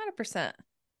 100%.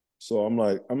 So I'm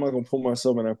like, I'm not gonna put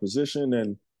myself in that position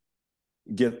and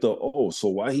get the so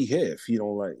why he here if he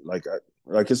don't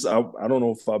I don't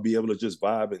know if I'll be able to just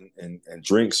vibe and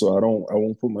drink. So I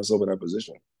won't put myself in that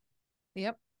position.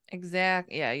 Yep.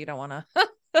 Exact. Yeah, you don't want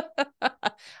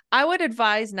to. I would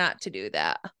advise not to do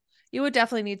that. You would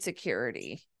definitely need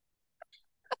security.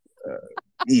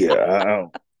 Yeah,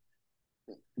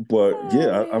 But Oh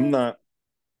yeah, I'm man. not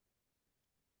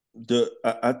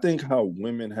I think how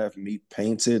women have me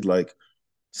painted, like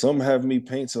some have me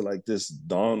painted like this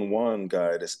Don Juan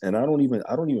guy, and I don't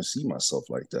even see myself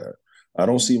like that. I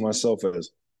don't see Mhm. myself as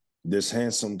this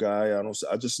handsome guy.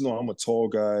 I just know I'm a tall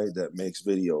guy that makes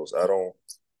videos.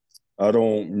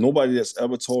 Nobody that's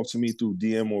ever talked to me through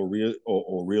DM or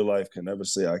real life can ever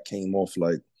say I came off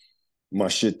like my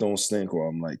shit don't stink or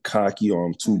I'm like cocky or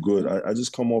I'm too good. Mhm. I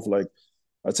just come off like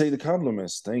I take the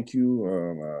compliments. Thank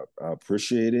you. I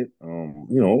appreciate it.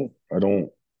 I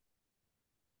don't.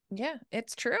 Yeah,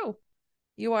 it's true.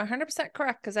 You are 100%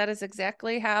 correct because that is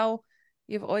exactly how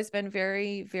you've always been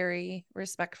very, very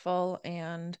respectful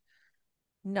and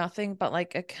nothing but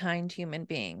like a kind human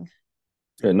being,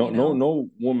 Yeah, you know? no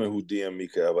woman who DM me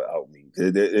could ever out me.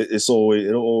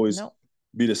 It'll always No.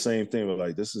 be the same thing. But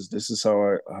like this is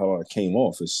how I came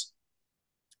off. It's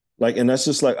like, and that's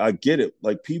just like I get it.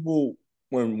 Like people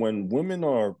when women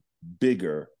are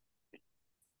bigger,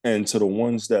 and to the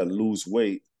ones that lose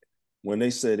weight, when they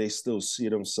say they still see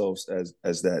themselves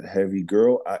as that heavy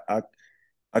girl,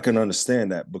 I can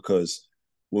understand that because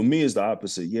with me is the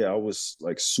opposite. Yeah, I was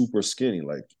like super skinny,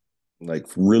 like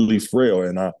really frail,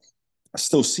 and I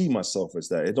still see myself as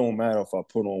that. It don't matter if I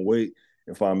put on weight,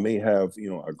 if I may have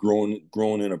a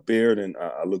grown in a beard and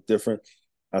I look different.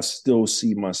 I still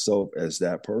see myself as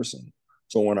that person.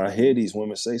 So when I hear these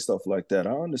women say stuff like that,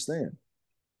 I understand.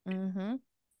 Mm-hmm.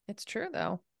 It's true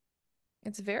though.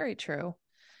 It's very true.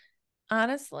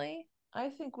 Honestly, I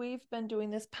think we've been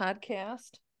doing this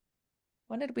podcast.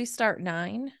 When did we start?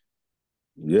 9?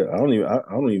 Yeah, I don't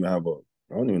even have a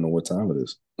I don't even know what time it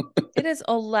is. It is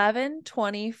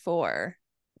 11:24.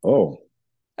 Oh,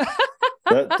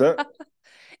 that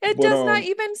It but does not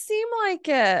even seem like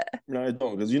it. no, I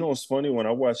don't because it's funny when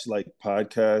I watch like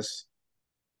podcasts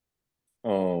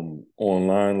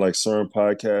online, like certain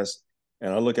podcasts,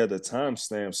 and I look at the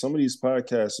timestamp. Some of these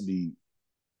podcasts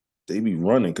they be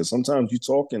running because sometimes you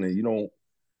talking and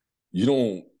you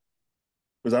don't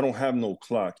because I don't have no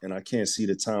clock and I can't see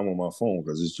the time on my phone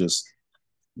because it's just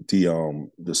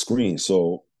the screen.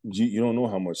 So you don't know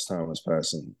how much time is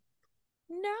passing.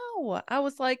 No, I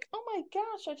was like, oh my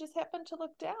gosh, I just happened to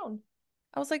look down.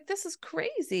 I was like, this is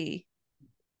crazy,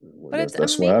 Well, but it's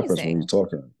that's what happens when you're amazing.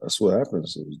 talking. That's what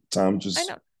happens. Time I just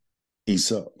know,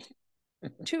 eats up.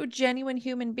 two genuine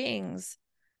human beings,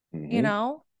 you Hmm.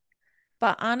 know?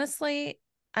 But honestly,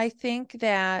 I think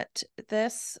that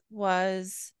this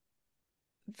was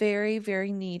very,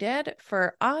 very needed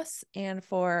for us and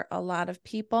for a lot of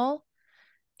people.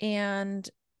 And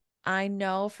I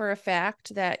know for a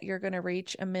fact that you're going to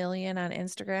reach 1 million on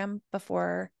Instagram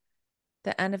before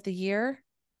the end of the year.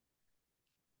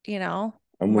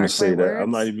 I'm gonna Mark my say that.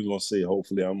 I'm not words, even gonna say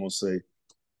hopefully. I'm gonna say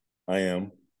I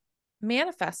am.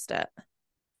 manifest it.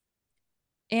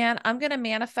 And I'm going to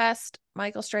manifest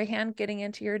Michael Strahan getting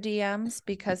into your DMs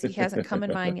because he hasn't come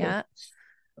in mine yet.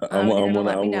 And you're going to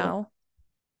let me I'm gonna. know.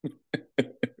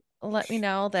 Let me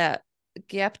know that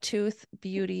gap tooth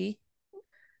beauty.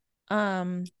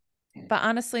 Um, but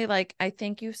honestly, like I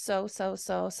thank you so, so,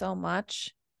 so, so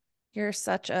much. You're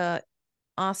such a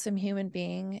awesome human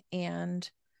being, and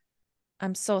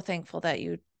I'm so thankful that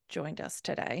you joined us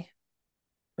today.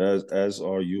 As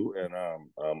are you, and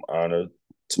I'm honored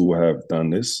to have done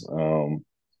this.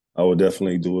 I would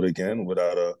definitely do it again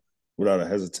without a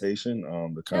hesitation. The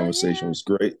Hell conversation yeah. was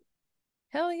great.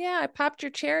 Hell yeah. I popped your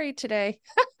cherry today.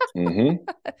 Hmm.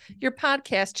 Your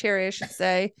podcast cherry, I should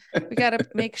say. We got to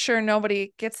make sure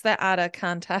nobody gets that out of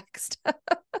context.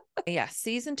 Yeah,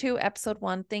 season 2, episode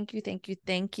 1. Thank you, thank you,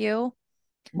 thank you.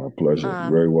 My pleasure. You're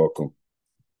Um, very welcome.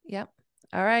 yep.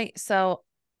 All right. So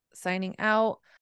signing out.